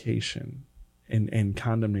implication and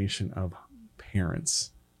condemnation of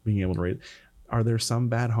parents being able to raise. Are there some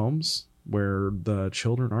bad homes where the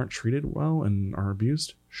children aren't treated well and are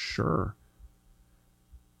abused? Sure.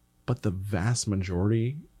 But the vast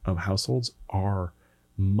majority of households are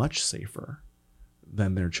much safer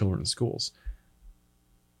than their children in schools.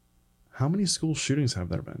 How many school shootings have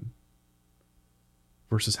there been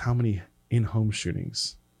versus how many in-home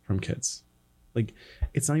shootings from kids? Like,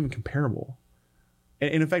 it's not even comparable.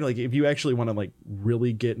 And in fact, like, if you actually want to like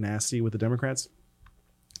really get nasty with the Democrats,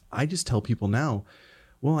 I just tell people now,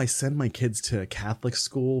 well, I send my kids to a Catholic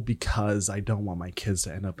school because I don't want my kids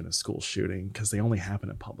to end up in a school shooting because they only happen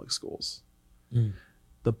in public schools.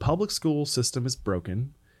 The public school system is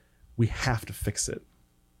broken. We have to fix it.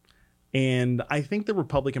 And I think the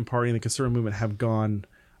Republican Party and the conservative movement have gone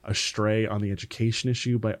astray on the education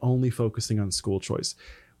issue by only focusing on school choice.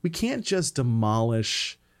 We can't just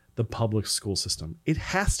demolish the public school system. It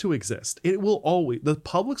has to exist. It will always. The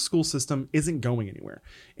public school system isn't going anywhere.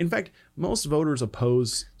 In fact, most voters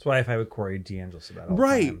oppose. that's what I fight with Corey DeAngelis about. All the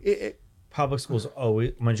Right. time. Public schools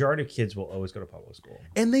always, majority of kids will always go to public school.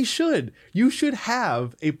 And they should. You should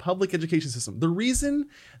have a public education system. The reason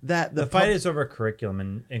that The fight is over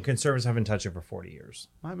curriculum, and conservatives haven't touched it for 40 years.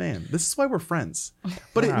 my man, this is why we're friends.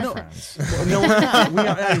 But We're not no, friends. no, we're not. We are, we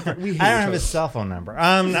hate I each don't have other. his cell phone number.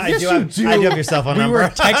 I Yes, do you have. do. I do have your cell phone We number. were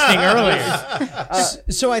texting earlier.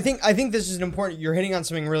 So I think this is an important. You're hitting on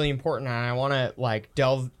something really important, and I want to like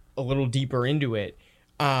delve a little deeper into it.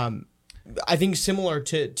 I think similar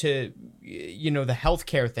to the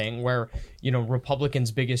healthcare thing, where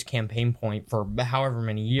Republicans' biggest campaign point for however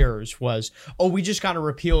many years was, oh, we just got to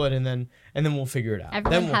repeal it and then we'll figure it out.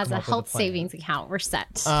 Everyone Then we'll has come a up with health plan. savings account. We're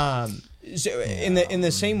set. So in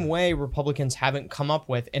the same way, Republicans haven't come up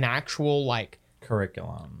with an actual like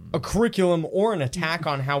Curriculum. a curriculum or an attack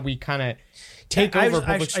on how we kind of take over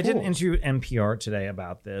public schools. I did an interview with NPR today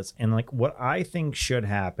about this, and like what I think should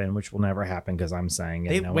happen, which will never happen because I'm saying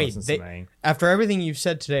it. No one listens to me. After everything you've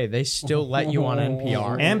said today, they still let you on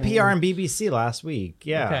NPR. NPR and BBC last week.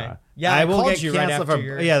 Yeah. Okay. Yeah, I called you right canceled after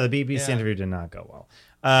your- the BBC interview did not go well.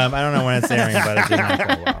 I don't know when it's airing, but it did not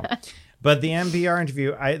go well. But the NPR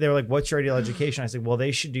interview, they were like, what's your ideal education? I said, well,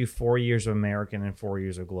 they should do 4 years of American and 4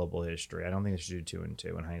 years of global history. I don't think they should do 2 and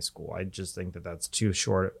 2 in high school. I just think that that's too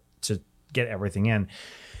short to get everything in.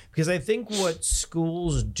 Because I think what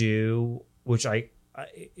schools do, which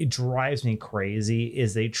it drives me crazy,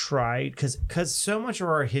 is they try, because so much of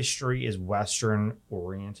our history is Western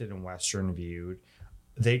oriented and Western viewed.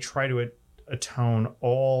 They try to atone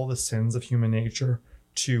all the sins of human nature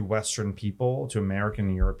to Western people, to American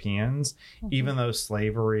and Europeans, even though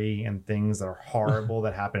slavery and things that are horrible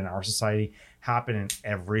that happen in our society happen in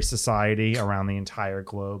every society around the entire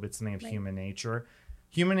globe. It's something of human nature.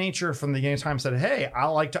 Human nature from the beginning of time said, hey, I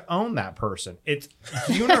like to own that person. It's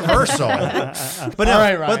universal. But no,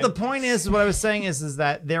 Right. but the point is, what I was saying is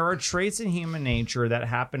that there are traits in human nature that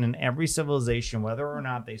happen in every civilization, whether or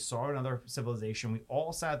not they saw another civilization. We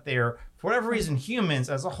all sat there, for whatever reason, humans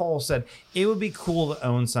as a whole said it would be cool to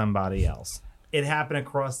own somebody else. It happened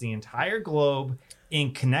across the entire globe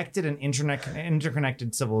in connected and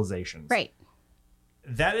interconnected civilizations. Right.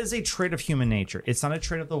 that is a trait of human nature. It's not a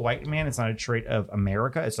trait of the white man. It's not a trait of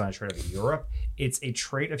America. It's not a trait of Europe. It's a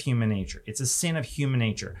trait of human nature. It's a sin of human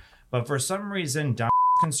nature. But for some reason,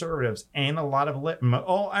 conservatives and a lot of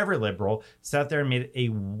every liberal sat there and made it a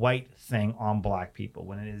white thing on black people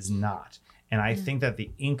when it is not. And I think that the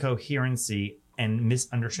incoherency and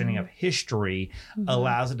misunderstanding of history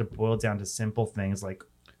allows it to boil down to simple things like,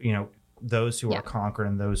 those who are conquered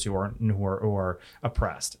and those who are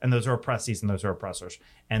oppressed, and those who are oppressees and those who are oppressors.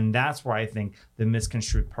 And that's where I think the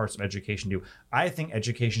misconstrued parts of education do. I think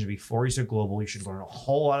education should be 4 years of global. You should learn a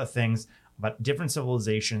whole lot of things about different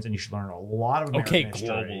civilizations, and you should learn a lot of American history.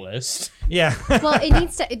 Globalist. Yeah. Well,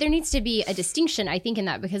 there needs to be a distinction, I think, in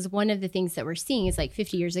that, because one of the things that we're seeing is like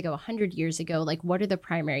 50 years ago, 100 years ago, like what are the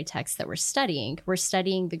primary texts that we're studying? We're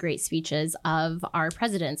studying the great speeches of our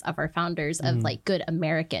presidents, of our founders, of like good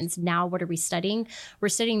Americans. Now, what are we studying? We're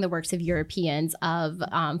studying the works of Europeans, of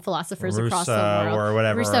philosophers across the world. Or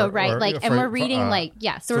whatever. Rousseau, right? And we're reading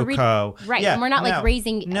so we're reading, right. Yeah, and we're not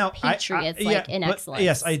raising patriots in excellence.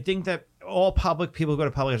 Yes, I think that all public people who go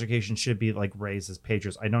to public education should be like raised as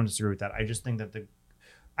patriots. I don't disagree with that. I just think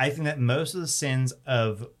that most of the sins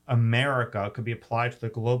of America could be applied to the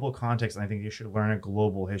global context, and I think they should learn a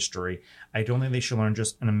global history. I don't think they should learn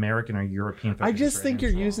just an American or European. I just think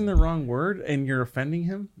you're using the wrong word and you're offending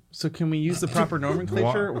him. So can we use the proper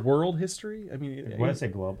nomenclature? World history? I mean, what did I say?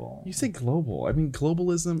 Global. You say global. I mean,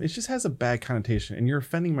 globalism. It just has a bad connotation, and you're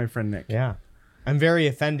offending my friend Nick. Yeah. I'm very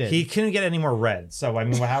offended. He couldn't get any more red, so I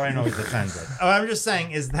mean, how do I know he's offended? I'm just saying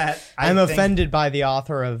is that I'm offended by the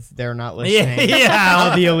author of "They're Not Listening."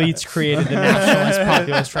 How the elites created the nationalist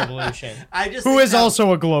populist revolution. Who is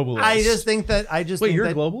also a globalist. I just think that you're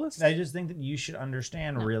a globalist. I just think that you should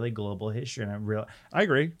understand really global history and I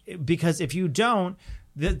agree, because if you don't,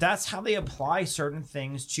 that's how they apply certain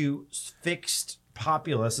things to fixed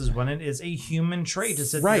populace, is when it is a human trait to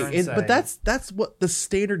sit there and say. But that's what the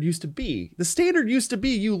standard used to be. The standard used to be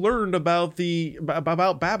you learned about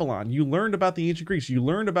Babylon, you learned about the ancient Greece, you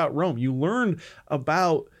learned about Rome, you learned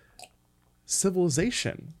about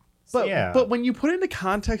civilization. But when you put it into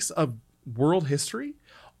context of world history,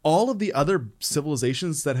 all of the other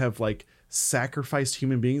civilizations that have like sacrificed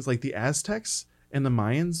human beings, like the Aztecs and the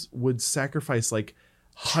Mayans would sacrifice like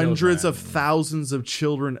hundreds of thousands of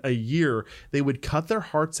children a year. They would cut their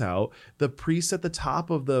hearts out. The priests at the top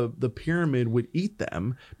of the pyramid would eat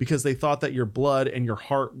them because they thought that your blood and your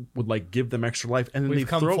heart would like give them extra life. And then we've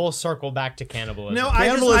come full circle back to cannibalism. No,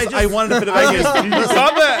 I wanted to put it back in. You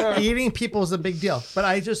saw that? Eating people is a big deal, but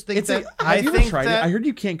I just think have you ever tried it? I heard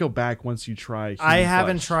you can't go back once you try. I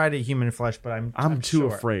haven't tried a human flesh, but I'm too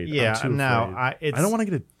sure. afraid. Yeah, I don't want to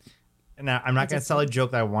get it. Now, I'm not going to tell a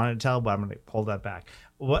joke that I wanted to tell, but I'm going to pull that back.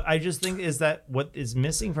 What I just think is that what is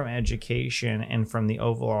missing from education and from the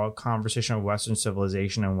overall conversation of Western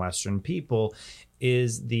civilization and Western people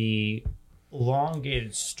is the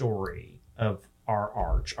elongated story of our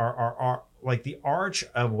arch. Our like the arch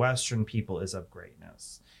of Western people is of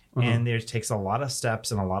greatness. And there takes a lot of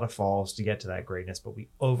steps and a lot of falls to get to that greatness. But we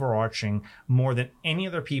overarching more than any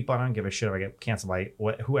other people. I don't give a shit if I get canceled by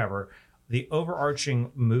whoever. The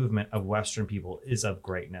overarching movement of Western people is of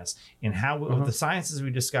greatness in how the sciences we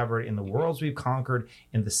discovered, in the worlds we've conquered,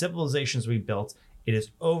 in the civilizations we built. It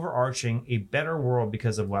is overarching a better world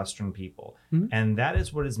because of Western people. And that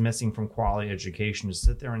is what is missing from quality education, to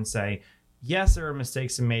sit there and say, yes, there are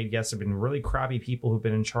mistakes made. Yes, there have been really crappy people who've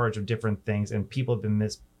been in charge of different things, and people have been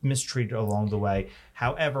mistreated along the way.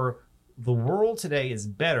 However, the world today is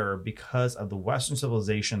better because of the Western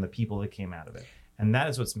civilization, the people that came out of it. And that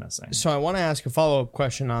is what's missing. So I want to ask a follow-up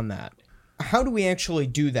question on that. How do we actually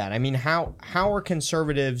do that? I mean, how are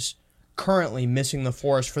conservatives currently missing the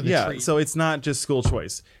forest for the tree? So it's not just school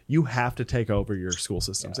choice. You have to take over your school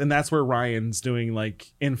systems. And that's where Ryan's doing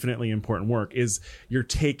like infinitely important work, is you're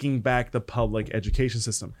taking back the public education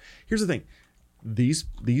system. Here's the thing. These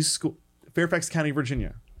school, Fairfax County,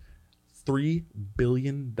 Virginia, $3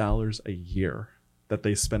 billion a year that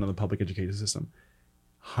they spend on the public education system.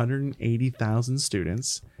 180,000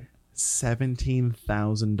 students,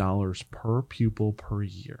 $17,000 per pupil per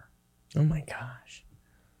year. Oh my gosh.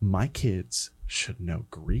 My kids should know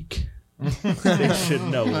Greek. They should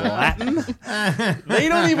know Latin. They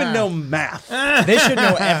don't even know math. They should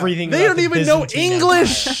know everything. They don't even know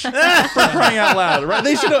English. For crying out loud, right?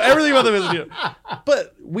 They should know everything about the Byzantine.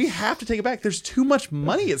 But we have to take it back. There's too much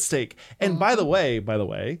money at stake. And by the way,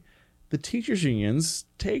 the teachers unions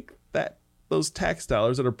take those tax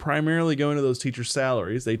dollars that are primarily going to those teachers'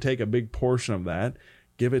 salaries. They take a big portion of that,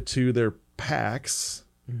 give it to their PACs,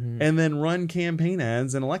 and then run campaign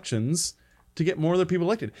ads and elections to get more of their people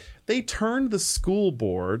elected. They turned the school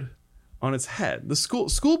board on its head. The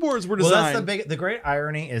school boards were Well, designed. that's the great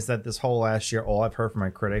irony is that this whole last year, all I've heard from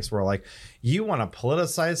my critics were like, "You want to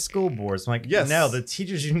politicize school boards?" I'm like, Yes. no, the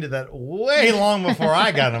teachers union did that way long before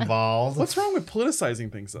I got involved. What's wrong with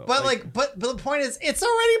politicizing things though? But but the point is, it's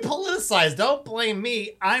already politicized. Don't blame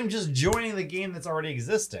me. I'm just joining the game that's already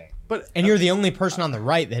existing. but And you're the only person on the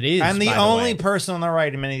right that is. I'm the by only way. person on the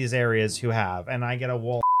right in many of these areas who have, and I get a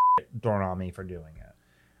wall thrown on me for doing it.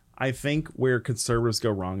 I think where conservatives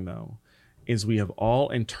go wrong though is we have all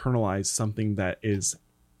internalized something that is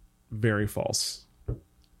very false.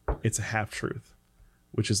 It's a half truth,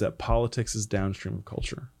 which is that politics is downstream of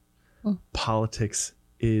culture. Politics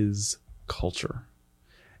is culture.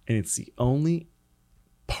 And it's the only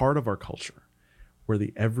part of our culture where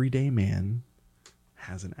the everyday man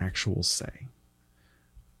has an actual say.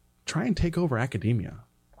 Try and take over academia.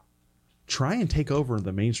 Try and take over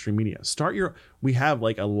the mainstream media. We have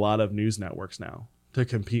like a lot of news networks now to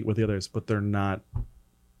compete with the others, but they're not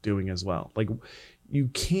doing as well. Like you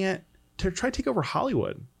can't try to take over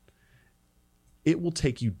Hollywood. It will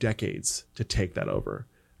take you decades to take that over.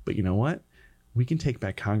 But you know what? We can take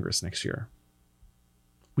back Congress next year.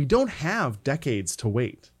 We don't have decades to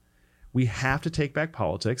wait. We have to take back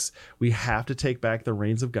politics. We have to take back the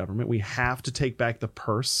reins of government. We have to take back the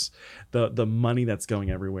purse, the money that's going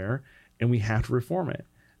everywhere, and we have to reform it.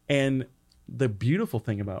 And the beautiful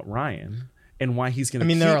thing about Ryan and why he's going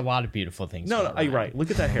to there are a lot of beautiful things. No, about Ryan. right.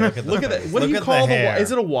 Look at that hair. Look at that. What Look do you at call the the hair.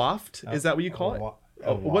 Is it a waft? Is that what you call it?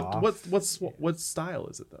 A waft. What style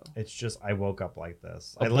is it though? It's just I woke up like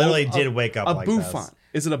this. A I literally bu- did wake up a like bouffant.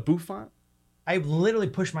 this. Is it a bouffant? I literally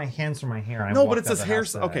pushed my hands through my hair. And No, I but walked it's out his the hair.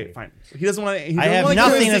 house today. Okay, fine. He doesn't want to. I have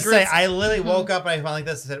nothing to say. Secrets. I literally woke up and I went like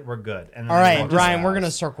this and said, "We're good." And then All I right, walked out Ryan, the we're going to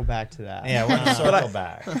house. circle back to that. Yeah, we're gonna circle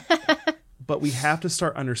back. But we have to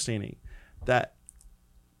start understanding that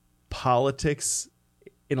politics,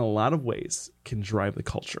 in a lot of ways, can drive the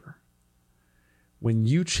culture. When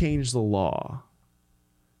you change the law,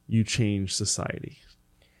 you change society.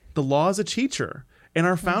 The law is a teacher, and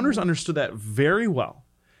our founders understood that very well.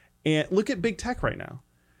 And look at big tech right now.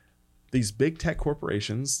 These big tech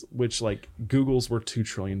corporations, which like Google's worth $2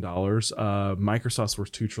 trillion, Microsoft's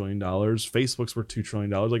worth $2 trillion, Facebook's worth $2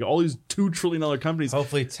 trillion, like all these $2 trillion companies.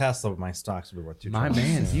 Hopefully, Tesla, my stocks will be worth $2 My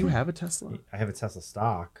trillion. man, do you have a Tesla? I have a Tesla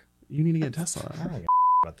stock. You need to get a Tesla. I don't give a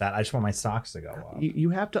about that. I just want my stocks to go up.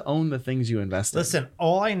 You have to own the things you invest in. Listen,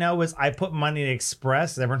 all I know is I put money in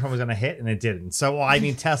Express. Everyone told me it was going to hit, and it didn't. So I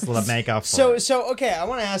need Tesla to make up for it. So okay, I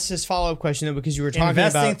want to ask this follow-up question though, because you were talking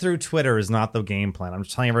Investing about through Twitter is not the game plan. I'm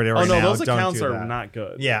just telling everybody right Oh no, now. those don't accounts do are that. not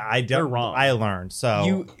good. Yeah, I don't. They're wrong. I learned. So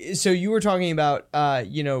you were talking about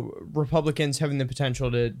Republicans having the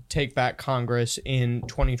potential to take back Congress in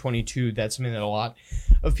 2022. That's something that a lot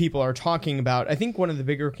of people are talking about. I think one of the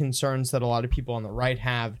bigger concerns that a lot of people on the right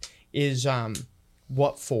have is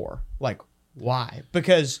what for? Like, why?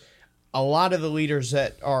 Because a lot of the leaders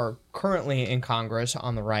that are currently in Congress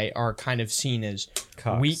on the right are kind of seen as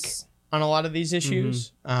Cucks. weak on a lot of these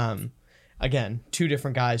issues. Again, two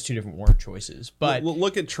different guys, two different word choices. But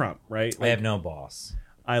Look at Trump, right? I have no boss.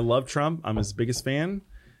 I love Trump. I'm his biggest fan.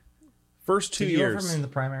 First 2 Did you vote for years, him in the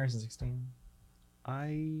primaries in 16?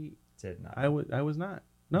 I Did not. I was not.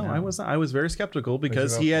 No, No. I was not. I was very skeptical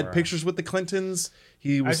because vote he had for? pictures with the Clintons.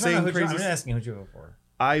 He I was just wanna saying know crazy. I'm just asking who'd you vote for.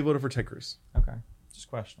 I voted for Ted Cruz. Okay, just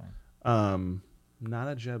questioning. Not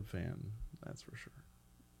a Jeb fan, that's for sure.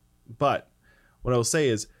 But what I will say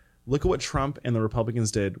is, look at what Trump and the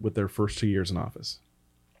Republicans did with their first 2 years in office.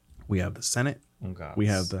 We have the Senate, Oh God. we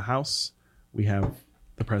have the House, we have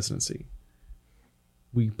the presidency.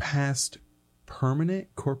 We passed permanent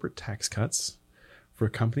corporate tax cuts for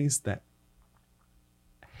companies that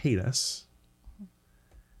hate us,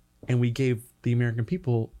 and we gave the American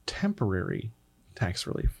people temporary tax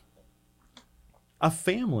relief. A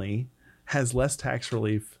family has less tax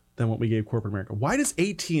relief than what we gave corporate America. Why does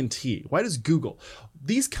AT&T, why does Google,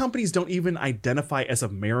 these companies don't even identify as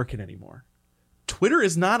American anymore?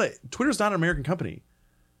 Twitter's not an American company.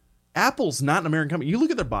 Apple's not an American company. You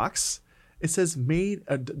look at their box, it says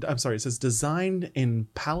it says designed in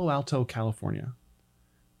Palo Alto, California.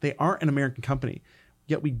 They aren't an American company.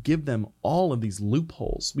 Yet we give them all of these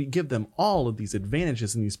loopholes. We give them all of these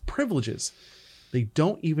advantages and these privileges. They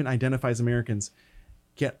don't even identify as Americans.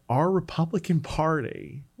 Yet our Republican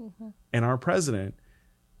Party and our president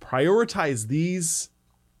prioritize these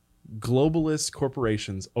globalist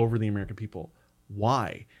corporations over the American people.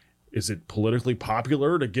 Why? Is it politically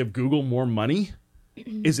popular to give Google more money?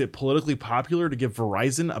 Is it politically popular to give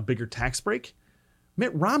Verizon a bigger tax break?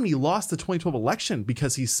 Mitt Romney lost the 2012 election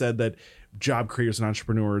because he said that job creators and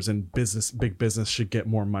entrepreneurs and big business should get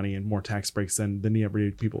more money and more tax breaks than the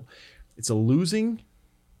everyday people. It's a losing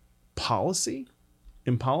policy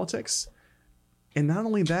in politics. And not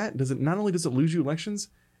only that, not only does it lose you elections,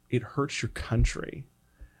 it hurts your country.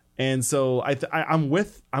 And so I'm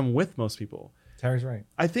with most people. Terry's right.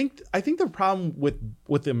 I think the problem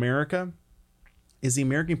with America is the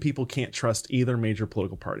American people can't trust either major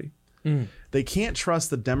political party. They can't trust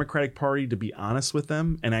the Democratic Party to be honest with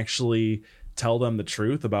them and actually tell them the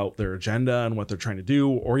truth about their agenda and what they're trying to do,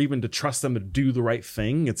 or even to trust them to do the right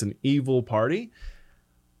thing. It's an evil party.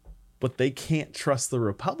 But they can't trust the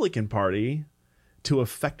Republican Party to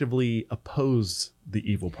effectively oppose the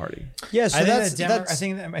evil party. Yeah, so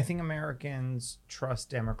I think Americans trust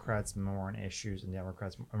Democrats more on issues and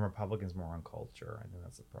Republicans more on culture. I think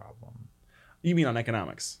that's the problem. You mean on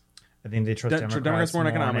economics? I think they trust Democrats more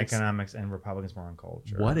on on economics and Republicans more on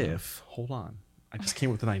culture. What if, hold on, I just came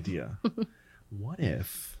up with an idea. What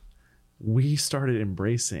if we started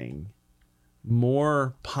embracing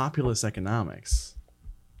more populist economics,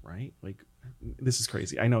 right? Like, this is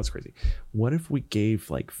crazy. I know it's crazy. What if we gave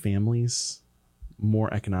like families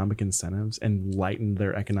more economic incentives and lightened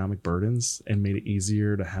their economic burdens and made it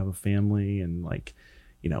easier to have a family and like,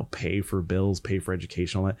 you know, pay for bills, pay for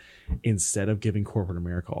education, all that, instead of giving corporate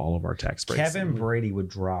America all of our tax breaks? Kevin Brady would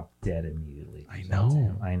drop dead immediately. I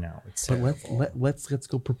know. It's But terrible. let's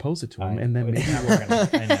go propose it to him, and then maybe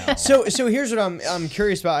I know. So here's what I'm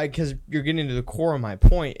curious about, because you're getting to the core of my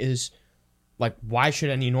point is, like, why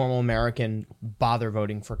should any normal American bother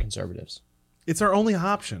voting for conservatives? it's our only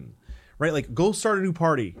option, right? Like, go start a new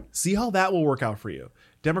party, see how that will work out for you.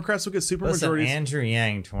 Democrats will get super Listen, majorities. Andrew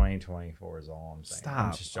Yang 2024 is all I'm saying. Stop.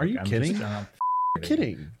 I'm just Are you joking. kidding? I'm You're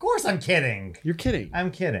kidding. Of course I'm kidding. You're kidding.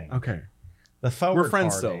 I'm kidding. Okay. The Forward We're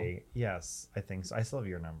friends Party. Yes, I think so. I still have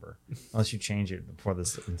your number. Unless you change it before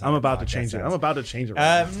this entire I'm about to podcast change it. ends. I'm about to change it.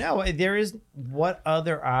 Right now. No, there is. What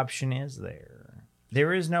other option is there?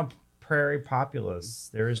 There is no prairie populists.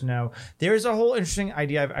 There is a whole interesting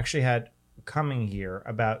idea I've actually had coming here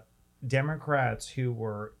about Democrats who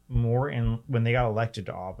were more in, when they got elected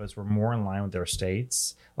to office, were more in line with their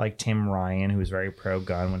states, like Tim Ryan, who was very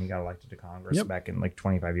pro-gun when he got elected to Congress back in like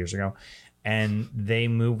 25 years ago. And they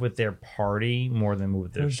move with their party more than move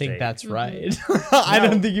with their I don't state. think that's right. I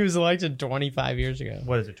don't think he was elected 25 years ago.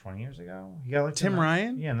 What is it, 20 years ago? He got elected Tim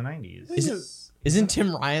Ryan? Yeah, in the 90s. Isn't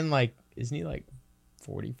Tim Ryan like, isn't he like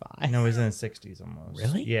 45? No, he's in his 60s almost.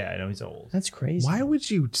 Really? Yeah, I know he's old. That's crazy. Why would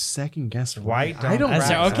you second guess? White I don't. Democrats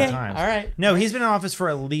That's- okay. sometimes. All right. No, he's been in office for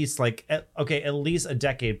at least at least a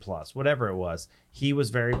decade plus, whatever it was. He was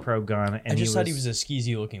very pro-gun, and I just thought he was a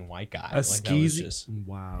skeezy looking white guy. A Like, that was skeezy. just-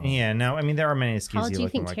 Wow. Yeah, no, I mean there are many skeezy How old do you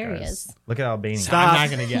looking think white Terry guys. is? Look at Albania. Stop. I'm not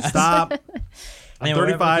gonna guess. Stop. I'm Anyway,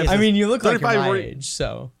 35. whatever I mean, you look like you're 35 my were- age,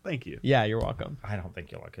 so Thank you. yeah, you're welcome. I don't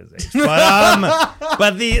think you'll look his age,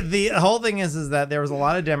 but the whole thing is that there was a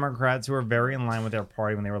lot of Democrats who were very in line with their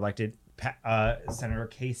party when they were elected. Senator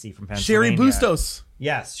Casey from Pennsylvania. Sherry Bustos.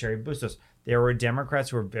 Yes, Sherry Bustos. There were Democrats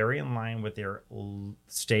who were very in line with their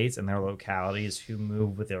states and their localities who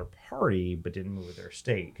moved with their party but didn't move with their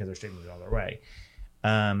state because their state moved the other way.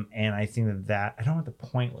 And I think that I don't know what the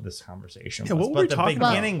point of this conversation was, what were but we the talking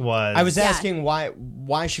beginning was I was Yeah. asking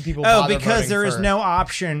why should people oh, bother because voting there is for- no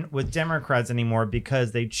option with Democrats anymore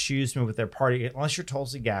because they choose to move with their party unless you're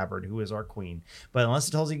Tulsi Gabbard, who is our queen. But unless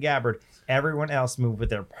it's Tulsi Gabbard, everyone else moved with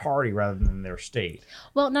their party rather than their state.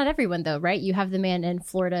 Well, not everyone though, right? You have the man in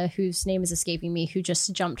Florida whose name is escaping me, who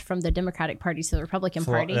just jumped from the Democratic Party to the Republican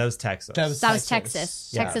Party. That was Texas. That was That was Texas.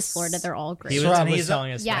 Texas. Yes. Texas, Florida, they're all great. He was, Rob and was he's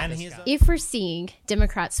telling us Yeah. about and this he's guy. If we're seeing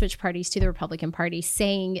Democrats switch parties to the Republican Party,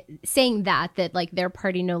 saying that like their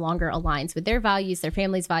party no longer aligns with their values, their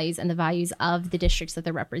family's values, and the values of the districts that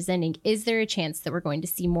they're representing, is there a chance that we're going to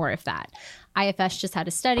see more of that? IFS just had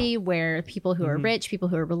a study where people who are rich, people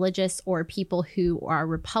who are religious, or people who are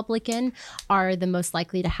Republican are the most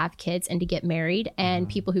likely to have kids and to get married, and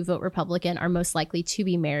people who vote Republican are most likely to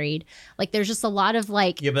be married. Like, there's just a lot of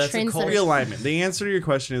like Yeah, but that's a trends that culture. are Realignment. The answer to your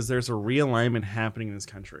question is there's a realignment happening in this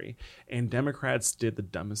country, and Democrats did the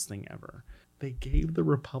dumbest thing ever. They gave the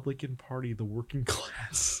Republican Party the working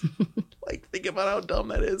class. Like, think about how dumb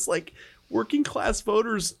that is. Like, working class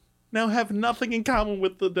voters now have nothing in common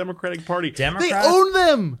with the Democratic Party. They Democrats- own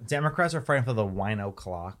them. Democrats are fighting for the wino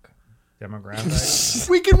clock demographic.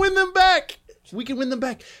 We can win them back. We can win them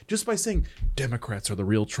back just by saying Democrats are the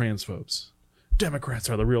real transphobes. Democrats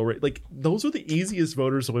are the real like those are the easiest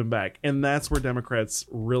voters to win back, and that's where Democrats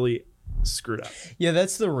really screwed up. Yeah,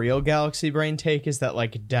 that's the real Galaxy Brain take, is that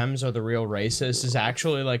like Dems are the real racists is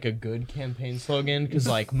actually like a good campaign slogan because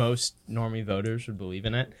like most normie voters would believe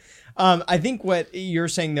in it. I think what you're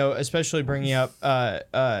saying though, especially bringing up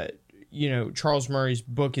Charles Murray's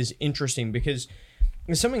book, is interesting because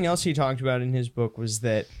Something else he talked about in his book was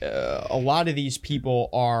that a lot of these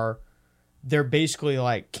people they're basically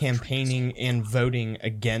like campaigning and voting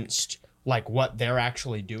against like what they're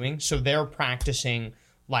actually doing. So they're practicing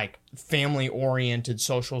like family-oriented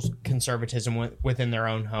social conservatism within their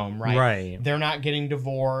own home, right? Right. They're not getting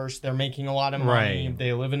divorced. They're making a lot of money. Right.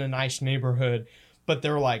 They live in a nice neighborhood, but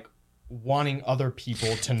they're like wanting other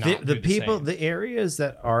people to not The do people, same. the areas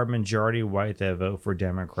that are majority white that vote for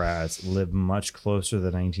Democrats live much closer to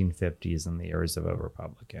the 1950s than the areas that vote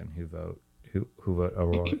Republican who vote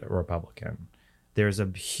a Republican. There's a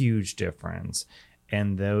huge difference,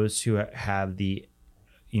 and those who have the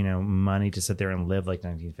money to sit there and live like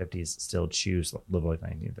 1950s still choose live like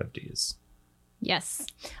 1950s. Yes.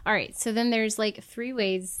 All right. So then there's like three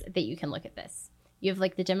ways that you can look at this. You have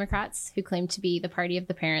like the Democrats who claim to be the party of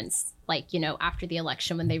the parents, like, after the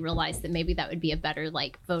election when they realized that maybe that would be a better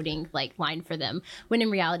like voting like line for them. When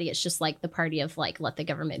in reality, it's just like the party of like, let the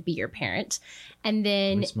government be your parent. And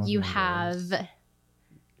then you have...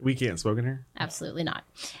 We can't smoke in here? Absolutely not.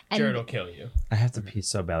 And Jared will kill you. I have to pee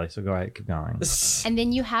so badly, so go ahead, keep going. And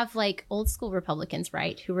then you have like old school Republicans,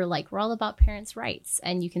 right? Who were like, we're all about parents' rights.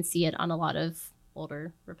 And you can see it on a lot of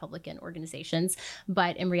older Republican organizations.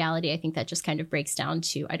 But in reality, I think that just kind of breaks down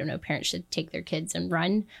to, I don't know, parents should take their kids and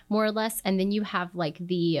run more or less. And then you have like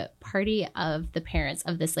the party of the parents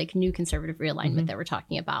of this like new conservative realignment that we're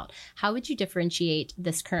talking about. How would you differentiate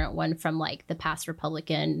this current one from like the past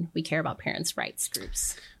Republican, we care about parents' rights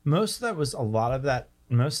groups? Most of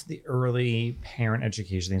the early parent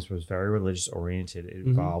education things was very religious oriented. It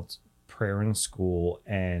involved prayer in school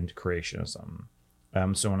and creationism.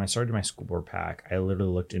 So when I started my school board pack, I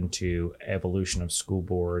literally looked into evolution of school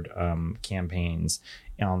board campaigns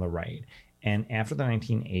on the right. And after the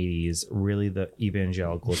 1980s, really the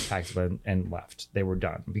evangelicals packed up and left. They were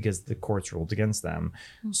done because the courts ruled against them.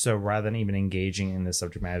 So rather than even engaging in this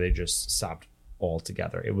subject matter, they just stopped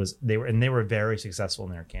altogether. They were very successful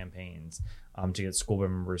in their campaigns to get school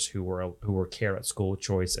board members who were care at school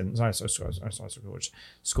choice and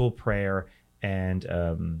school prayer and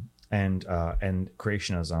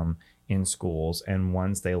creationism in schools. And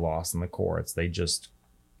once they lost in the courts, they just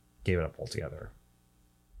gave it up altogether.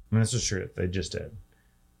 I mean, this is true. They just did.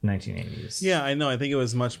 1980s. Yeah, I know. I think it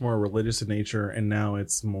was much more religious in nature, and now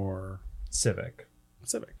it's more civic.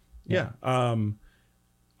 Yeah.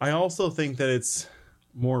 I also think that it's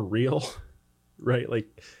more real, right?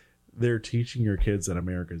 Like they're teaching your kids that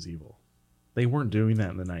America's evil. They weren't doing that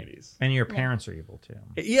in the 90s. And your parents are evil too.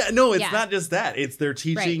 Yeah, no, it's not just that. It's they're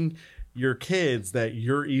teaching your kids that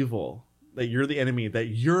you're evil, that you're the enemy, that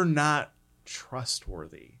you're not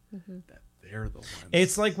trustworthy, that they're the ones.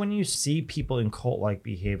 It's like when you see people in cult-like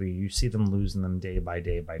behavior, you see them losing them day by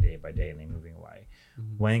day by day by day, and they moving away.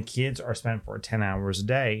 When kids are spent for 10 hours a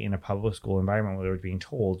day in a public school environment where they're being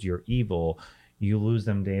told you're evil, you lose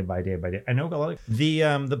them day by day by day. I know a lot of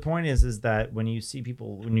the point is that when you see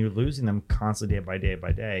people, when you're losing them constantly day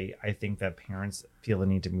by day, I think that parents feel the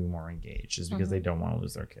need to be more engaged is because they don't want to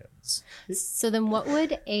lose their kids. So then what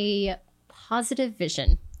would a positive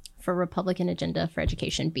vision for Republican agenda for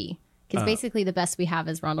education be? Because basically the best we have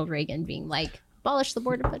is Ronald Reagan being like, abolish the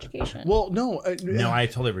Board of Education. Well, no, I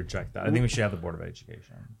totally reject that. I think we should have the Board of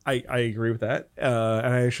Education. I agree with that. And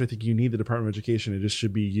I actually think you need the Department of Education. It just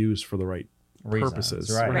should be used for the right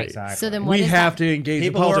purposes. Right. Exactly. So then what We is have that? to engage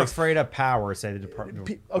People in who are politics. afraid of power say the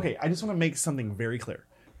Department. Okay, I just want to make something very clear.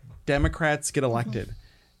 Democrats get elected,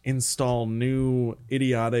 install new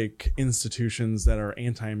idiotic institutions that are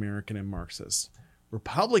anti-American and Marxist.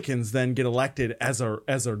 Republicans then get elected as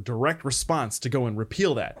a direct response to go and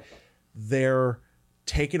repeal that. They're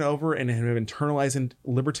taken over and have internalized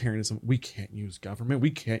libertarianism. We can't use government.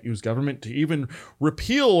 We can't use government to even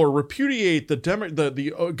repeal or repudiate the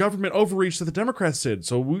government overreach that the Democrats did.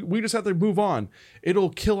 So we just have to move on. It'll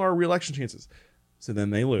kill our reelection chances. So then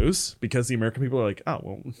they lose because the American people are like, oh,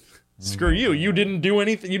 well, screw you. You didn't do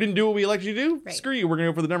anything. You didn't do what we elected you to do. Right. Screw you. We're going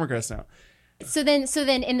to go for the Democrats now. So then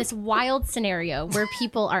in this wild scenario where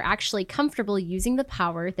people are actually comfortable using the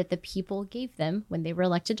power that the people gave them when they were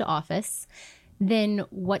elected to office, then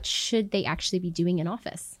what should they actually be doing in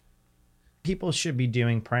office? People should be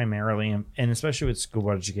doing primarily, and especially with school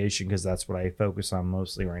board education, because that's what I focus on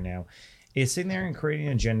mostly right now, is sitting there and creating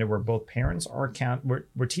an agenda where both parents are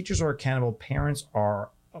where teachers are accountable, parents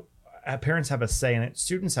have a say in it,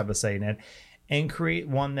 students have a say in it, and create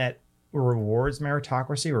one that rewards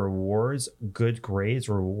meritocracy, rewards good grades,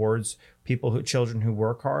 rewards children who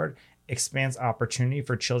work hard, expands opportunity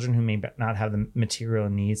for children who may not have the material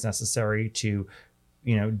needs necessary to,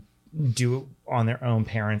 do it on their own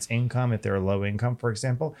parents' income if they're low income, for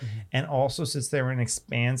example. And also, since there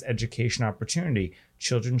expands education opportunity,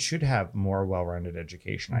 children should have more well-rounded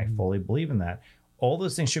education. I fully believe in that. All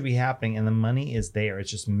those things should be happening, and the money is there.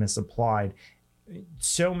 It's just misapplied.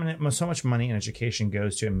 So much money in education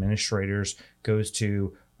goes to administrators, goes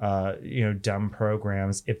to dumb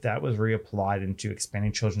programs. If that was reapplied into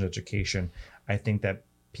expanding children's education, I think that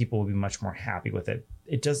people will be much more happy with it.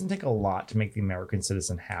 It doesn't take a lot to make the American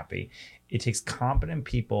citizen happy. It takes competent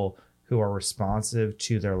people who are responsive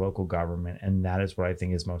to their local government, and that is what I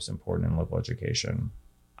think is most important in local education.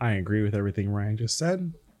 I agree with everything Ryan just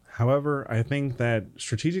said. However, I think that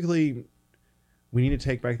strategically, we need to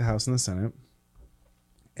take back the House and the Senate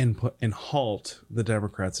and halt the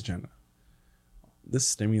Democrats' agenda. This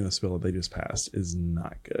stimulus bill that they just passed is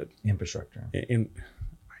not good. Infrastructure. I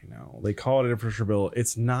know they call it an infrastructure bill.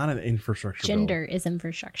 It's not an infrastructure bill. Gender is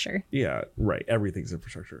infrastructure. Yeah, right. Everything's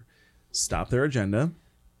infrastructure. Stop their agenda,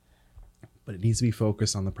 but it needs to be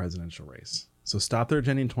focused on the presidential race. So stop their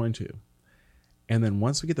agenda in 22. And then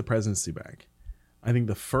once we get the presidency back, I think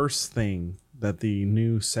the first thing that the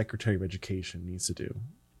new Secretary of Education needs to do,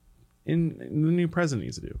 and the new president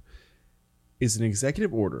needs to do, is an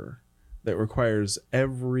executive order that requires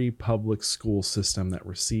every public school system that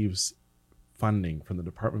receives funding from the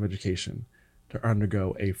Department of Education to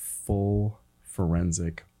undergo a full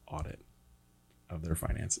forensic audit of their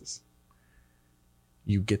finances.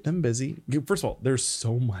 You get them busy. First of all, there's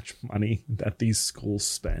so much money that these schools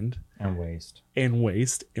spend And waste. And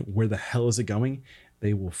where the hell is it going?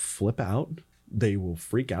 They will flip out. They will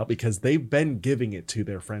freak out because they've been giving it to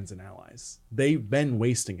their friends and allies. They've been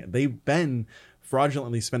wasting it. They've been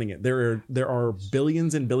fraudulently spending it. There are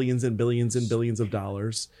billions and billions and billions and billions of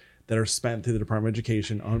dollars that are spent through the Department of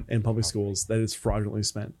Education in public schools that is fraudulently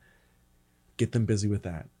spent. Get them busy with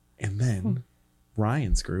that. And then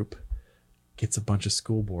Ryan's group gets a bunch of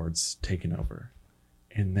school boards taken over.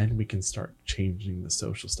 And then we can start changing the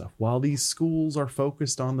social stuff. While these schools are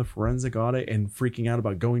focused on the forensic audit and freaking out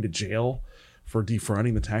about going to jail for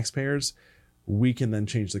defrauding the taxpayers, we can then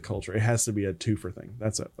change the culture. It has to be a two-for thing.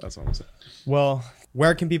 That's it. That's all I'm saying. Well,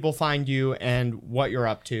 where can people find you and what you're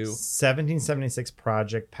up to? 1776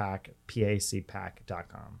 Project Pack,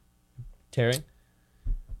 pacpac.com. Terry?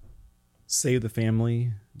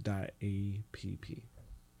 SaveTheFamily.app.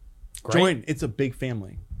 Great. Join. It's a big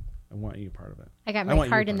family. I want you a part of it. I got I my want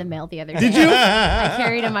you card a in the part. mail the other day. Did you? I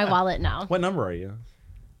carry it in my wallet now. What number are you?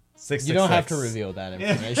 666. You don't have to reveal that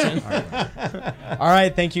information. All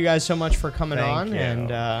right. Thank you guys so much for coming Thank on. you. And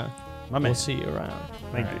My man. we'll see you around.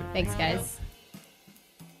 Thank you. Thanks, guys.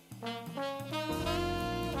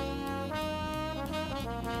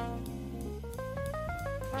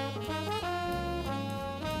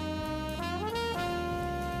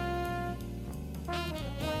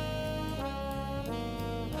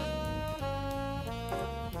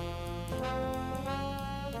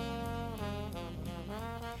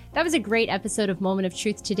 That was a great episode of Moment of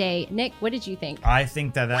Truth today. Nick, what did you think? I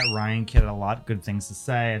think that Ryan kid had a lot of good things to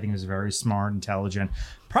say. I think he was very smart, intelligent.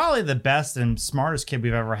 Probably the best and smartest kid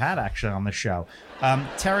we've ever had, actually, on the show.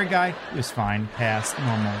 Terry guy, he was fine, passed,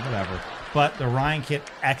 normal, whatever. But the Ryan kid,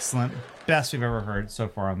 excellent. Best we've ever heard so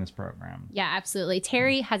far on this program. Yeah, absolutely.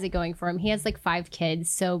 Terry has it going for him. He has like 5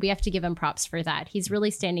 kids, so we have to give him props for that. He's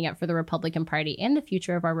really standing up for the Republican Party and the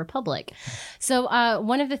future of our republic. So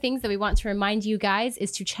one of the things that we want to remind you guys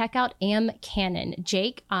is to check out Am Canon.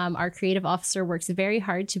 Jake, our creative officer, works very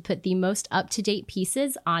hard to put the most up-to-date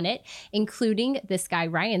pieces on it, including this guy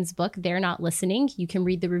Ryan's book, They're Not Listening. You can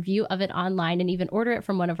read the review of it online and even order it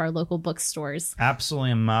from one of our local bookstores.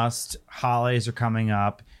 Absolutely a must. Holidays are coming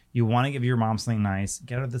up. You want to give your mom something nice,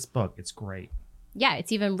 get her this book. It's great. Yeah,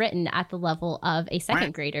 it's even written at the level of a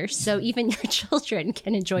second grader, so even your children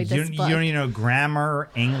can enjoy this book. You don't need no grammar,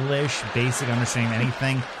 English, basic understanding of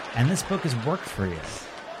anything, and this book has worked for you.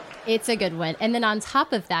 It's a good one. And then on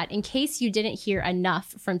top of that, in case you didn't hear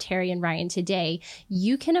enough from Terry and Ryan today,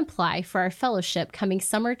 you can apply for our fellowship coming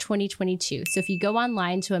summer 2022. So if you go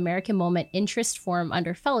online to American Moment interest form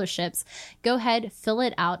under fellowships, go ahead, fill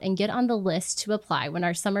it out, and get on the list to apply when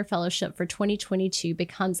our summer fellowship for 2022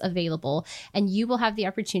 becomes available. And you will have the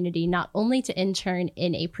opportunity not only to intern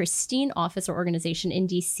in a pristine office or organization in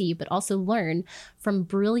DC, but also learn from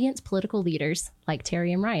brilliant political leaders like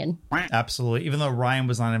Terry and Ryan. Absolutely. Even though Ryan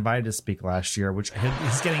was not invited to speak last year, which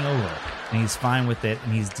he's getting over, and he's fine with it,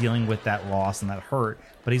 and he's dealing with that loss and that hurt,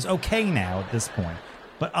 but he's okay now at this point.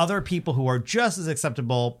 But other people who are just as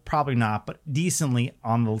acceptable, probably not, but decently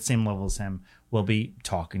on the same level as him, will be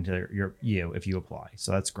talking to you if you apply.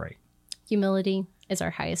 So that's great. Humility is our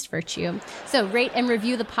highest virtue. So rate and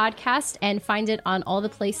review the podcast and find it on all the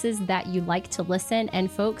places that you like to listen. And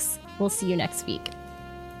folks, we'll see you next week.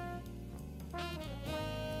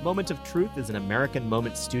 Moment of Truth is an American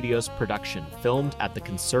Moment Studios production filmed at the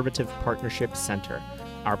Conservative Partnership Center.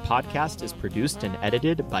 Our podcast is produced and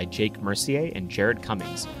edited by Jake Mercier and Jared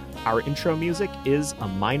Cummings. Our intro music is A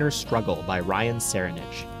Minor Struggle by Ryan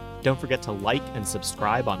Serenich. Don't forget to like and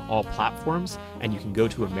subscribe on all platforms, and you can go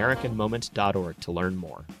to AmericanMoment.org to learn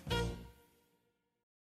more.